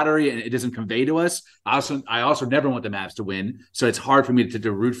isn't a lottery and it doesn't convey to us. I also never want the Mavs to win, so it's hard for me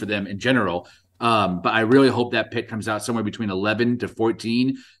to root for them in general. But I really hope that pick comes out somewhere between 11 to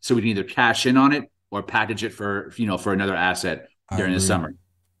 14, so we can either cash in on it or package it for another asset during the summer.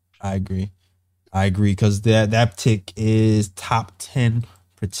 I agree because that pick is top 10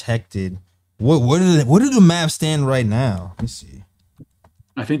 protected. Where do the Mavs stand right now? Let me see.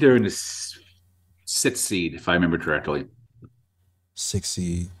 I think they're in the 6th seed, if I remember correctly. 6th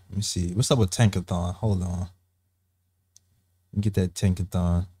seed. Let me see. What's up with Tankathon? Hold on. Get that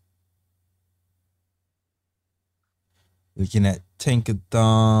Tankathon. Looking at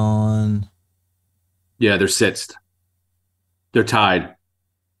Tankathon. Yeah, they're 6th. They're tied.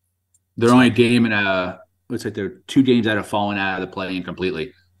 They're only a game and looks like they're 2 games out of falling out of the play-in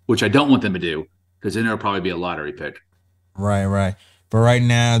completely, which I don't want them to do, because then there'll probably be a lottery pick. Right. But right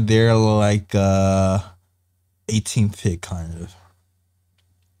now they're like 18th pick kind of.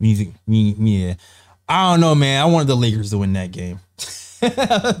 Yeah. I don't know, man. I wanted the Lakers to win that game.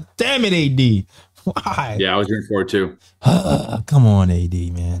 Damn it, AD. Why? Yeah, I was rooting for it too. Come on, AD,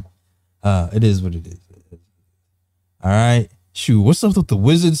 man. It is what it is. All right. Shoot, what's up with the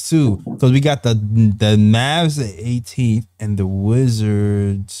Wizards too? Because we got the Mavs at 18th and the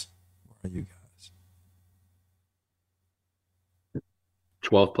Wizards. Where are you guys?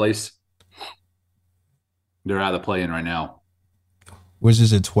 12th place. They're out of the play-in right now.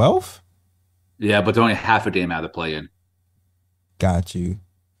 Wizards at 12th? Yeah, but they're only half a game out of the play-in. Got you.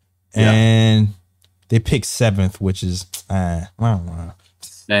 Yeah. And they picked 7th, which is I don't know.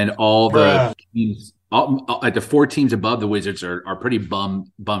 And all the teams, like the 4 teams above the Wizards are pretty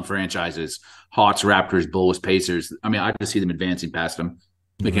bum franchises. Hawks, Raptors, Bulls, Pacers. I mean, I can see them advancing past them,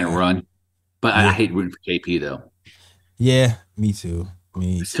 making a run. But I hate rooting for KP though. Yeah, me too.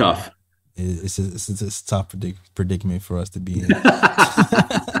 It's tough. It's a tough predicament for us to be in.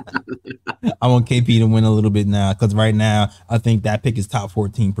 I want KP to win a little bit now, because right now I think that pick is top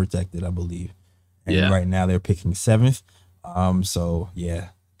 14 protected, I believe. And right now they're picking 7th. So yeah,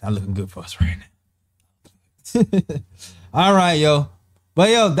 Not looking good for us right now. All right, yo. But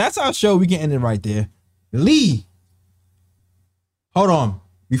yo, that's our show. We can end it right there. Lee, hold on.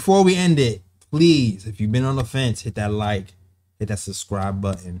 Before we end it, please, if you've been on the fence, hit that like, hit that subscribe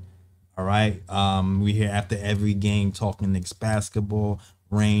button. All right. We here after every game talking Knicks basketball,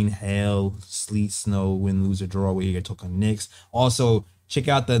 rain, hail, sleet, snow, win, lose, or draw. We're here talking Knicks. Also, check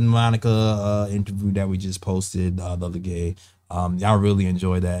out the Monica interview that we just posted the other day. Y'all really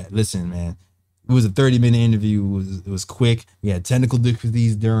enjoyed that. Listen, man, it was a 30-minute interview. It was quick. We had technical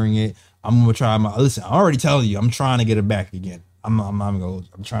difficulties during it. I'm gonna try my listen. I'm already telling you, I'm trying to get it back again. I'm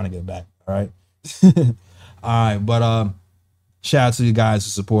trying to get it back. All right. All right, but shout out to you guys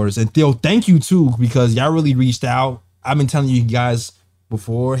who support us, and yo, thank you too, because y'all really reached out. I've been telling you guys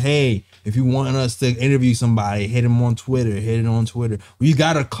before, hey, if you want us to interview somebody, hit him on Twitter, hit it on Twitter. We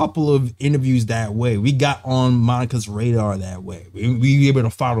got a couple of interviews that way. We got on Monica's radar that way. We were able to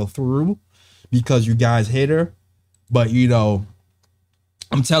follow through because you guys hit her. But you know,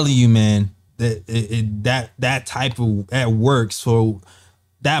 I'm telling you, man, that that type of that works. So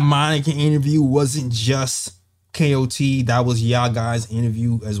that Monica interview wasn't just KOT. That was y'all guys'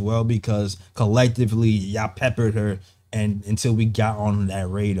 interview as well, because collectively y'all peppered her and until we got on that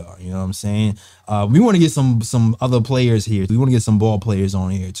radar. You know what I'm saying? We want to get some other players here. We want to get some ball players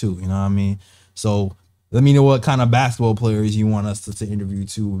on here too. You know what I mean? So let me know what kind of basketball players you want us to interview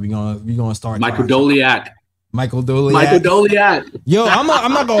too. We're gonna start Michael Doliak. Yo, I'm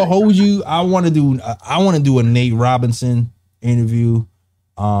not gonna hold you. I want to do a Nate Robinson interview.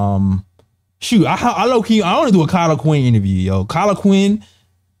 Shoot, I low key I want to do a Kyler Quinn interview. Yo, Kyler Quinn.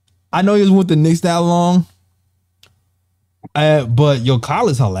 I know he was with the Knicks that long, but yo,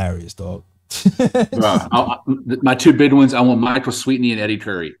 Kyler's hilarious, dog. Bro, my two big ones. I want Michael Sweetney and Eddie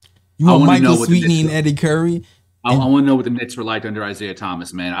Curry. You want Michael Sweetney and Eddie Curry? I want to know what the Knicks were like under Isaiah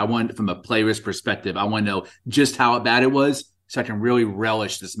Thomas, man. I want, from a player's perspective, I want to know just how bad it was, so I can really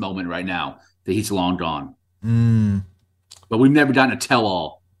relish this moment right now that he's long gone. But we've never gotten a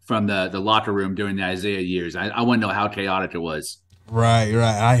tell-all from the locker room during the Isaiah years. I want to know how chaotic it was. Right.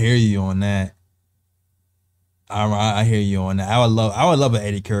 I hear you on that. I hear you on that. I would love an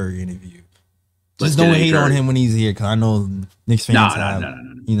Eddie Curry interview. Just don't hate on him when he's here, because I know Knicks fans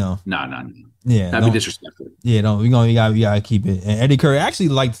No. Yeah, that'd be disrespectful. Yeah, we gotta keep it. And Eddie Curry actually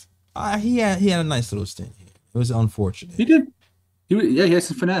liked. He had a nice little stint here. It was unfortunate. He did. He had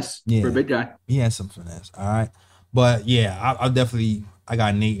some finesse for a big guy. He had some finesse. All right, but yeah, I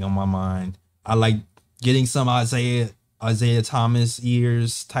got Nate on my mind. I like getting some Isaiah Thomas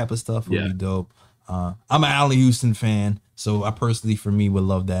ears type of stuff. Would be dope. I'm an Allen Houston fan, so I personally, for me, would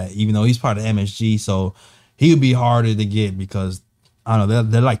love that. Even though he's part of MSG, so he would be harder to get because I don't know,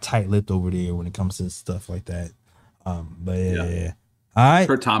 they're like tight-lipped over there when it comes to stuff like that. But yeah. All right.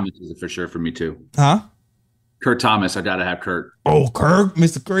 Kurt Thomas is for sure for me too. Huh? Kurt Thomas, I gotta have Kurt. Oh, Kurt,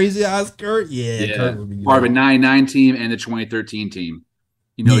 Mr. Crazy Eyes Kurt. Yeah. Kurt would be good. Part of a 99 team and the 2013 team.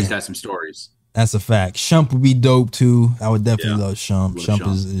 You know he's got some stories. That's a fact. Shump would be dope too. I would definitely love Shump. Shump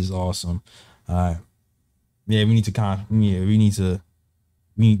is awesome. All right. Yeah, we're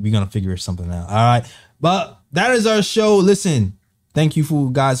gonna figure something out. All right. But that is our show. Listen, thank you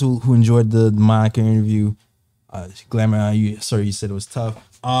for guys who enjoyed the Monica interview. Glamour, you said it was tough.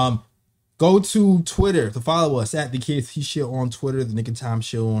 Go to Twitter to follow us at the KT Show on Twitter, the Nick of Time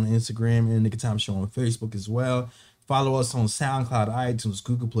Show on Instagram, and the Nick of Time Show on Facebook as well. Follow us on SoundCloud, iTunes,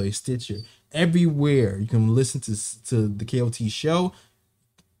 Google Play, Stitcher, everywhere you can listen to the KOT Show.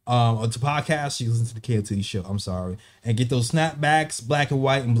 Or to podcasts, you can listen to the KOT Show. I'm sorry, and get those snapbacks, black and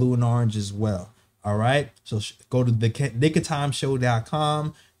white and blue and orange as well. All right, so go to the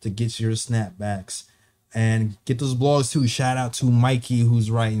nickoftimeshow.com to get your snapbacks and get those blogs too. Shout out to Mikey,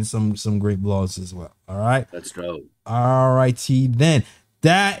 who's writing some great blogs as well. All right, let's go. All righty then.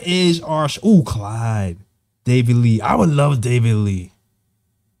 That is our Clyde, David Lee. I would love David Lee.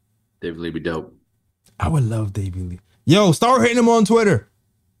 David Lee be dope. I would love David Lee. Yo, start hitting him on Twitter.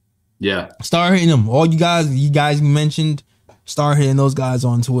 Yeah, start hitting them. All you guys mentioned, start hitting those guys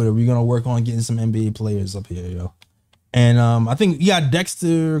on Twitter. We're gonna work on getting some NBA players up here, yo. And I think you got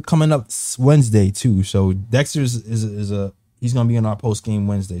Dexter coming up Wednesday too. So Dexter's he's gonna be on our post game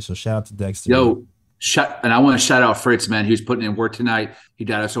Wednesday. So shout out to Dexter. Yo, and I want to shout out Fritz, man. He was putting in work tonight. He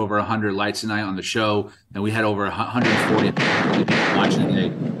got us over 100 lights tonight on the show, and we had over 140 people watching today.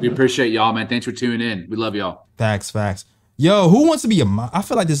 We appreciate y'all, man. Thanks for tuning in. We love y'all. Facts. Yo, who wants to be a mod? I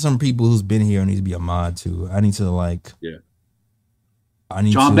feel like there's some people who's been here and needs to be a mod too. I need to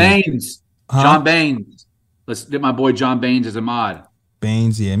John Baines. Huh? John Baines. Let's get my boy John Baines as a mod.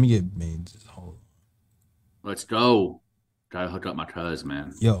 Baines, yeah. Let me get Baines. Let's go. Gotta hook up my cuz,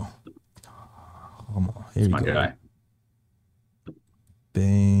 man. Yo. Come on. Here we My go. guy.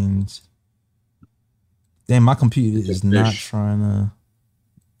 Baines. Damn, my computer is not trying to.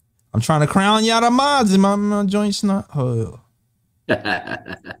 I'm trying to crown y'all the mods and my joint's not. Oh.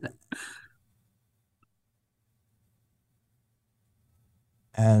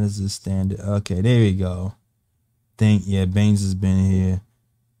 As a standard. Okay, there we go. Baines has been here.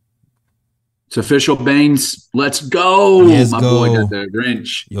 It's official, Baines. Let's go. Let's my go. boy got the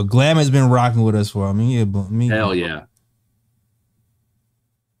Grinch. Yo, Glam has been rocking with us for I mean, yeah, Hell yeah.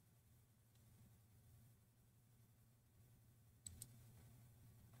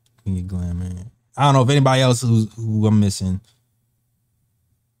 Glam, man. I don't know if anybody else who I'm missing.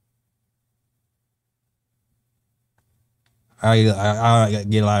 I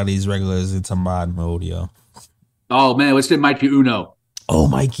get a lot of these regulars into mod mode, yo. Oh man, let's get Mikey Uno. Oh,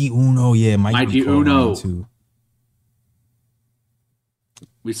 Mikey Uno, yeah, Mikey Uno too.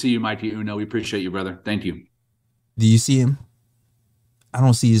 We see you, Mikey Uno. We appreciate you, brother. Thank you. Do you see him? I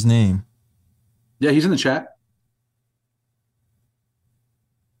don't see his name. Yeah, he's in the chat.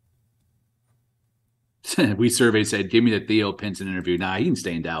 We surveyed said, "Give me the Theo Pinson interview." Nah, he can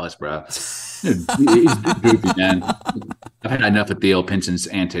stay in Dallas, bro. He's goofy, man. I've had enough of Theo Pinson's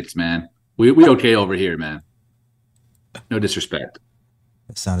antics, man. We okay over here, man. No disrespect.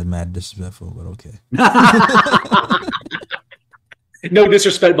 That sounded mad disrespectful, but okay. No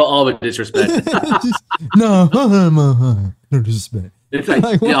disrespect, but all the disrespect. no disrespect. It's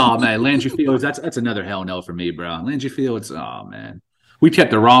like oh man, Landry Fields. That's another hell no for me, bro. Landry Fields. Oh man, we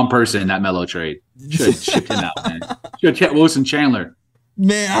kept the wrong person in that Melo trade. Should have shipped him out, man. Should have kept Wilson Chandler.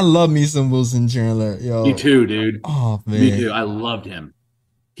 Man, I love me some Wilson Chandler. Yo. Me too, dude. Oh man, me too. I loved him.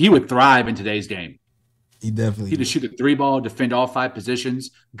 He would thrive in today's game. He definitely. He just shoot the 3-ball, defend all 5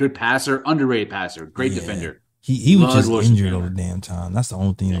 positions. Good passer, underrated passer, great defender. He was just Wilson injured Chandler. all the damn time. That's the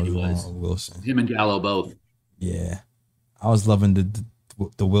only thing that was wrong was. with Wilson. Him and Gallo both. Yeah, I was loving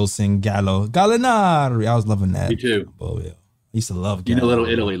the Wilson Gallinari. I was loving that. Me too. Oh yeah, I used to love Gallo. You know, Little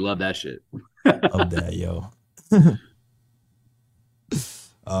Italy, love that shit. Love that, yo.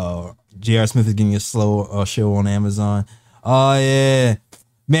 J.R. Smith is getting a slow show on Amazon. Oh yeah,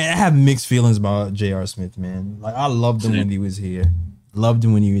 man, I have mixed feelings about J.R. Smith, man. Like I loved him when he was here.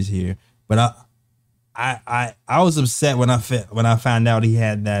 But I was upset when I found out he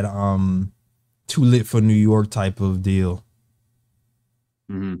had that Too Lit for New York type of deal.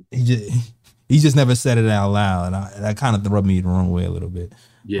 Mm-hmm. He just never said it out loud, and that kind of rubbed me the wrong way a little bit.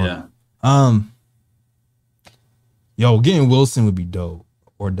 Yeah. But, yo, getting Wilson would be dope,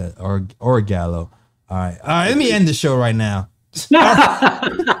 or Gallo. All right, let me end the show right now.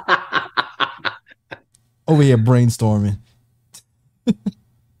 Over here brainstorming.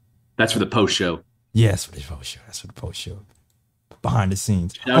 That's for the post show. Yes, for the post show. That's for the post show. Behind the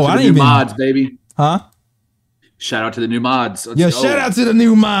scenes. Shout out to the new mods, baby. Huh? Shout out to the new mods. Yo, shout out to the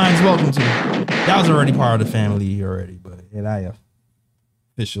new mods. Welcome to. That was already part of the family already, but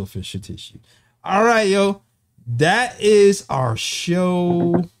official tissue. All right, yo. That is our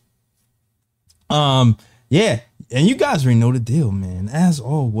show. Yeah. And you guys already know the deal, man. As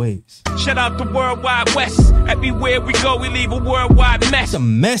always. Shout out the World Wide West. Everywhere we go, we leave a worldwide mess. It's a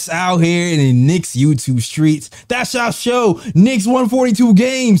mess out here in the Knicks YouTube streets. That's our show. Knicks 142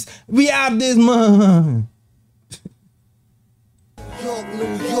 games. We out this month. New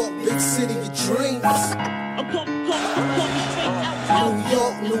York, big city of dreams. I'm coming straight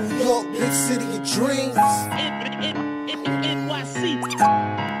out. New York, big city of dreams. NYC.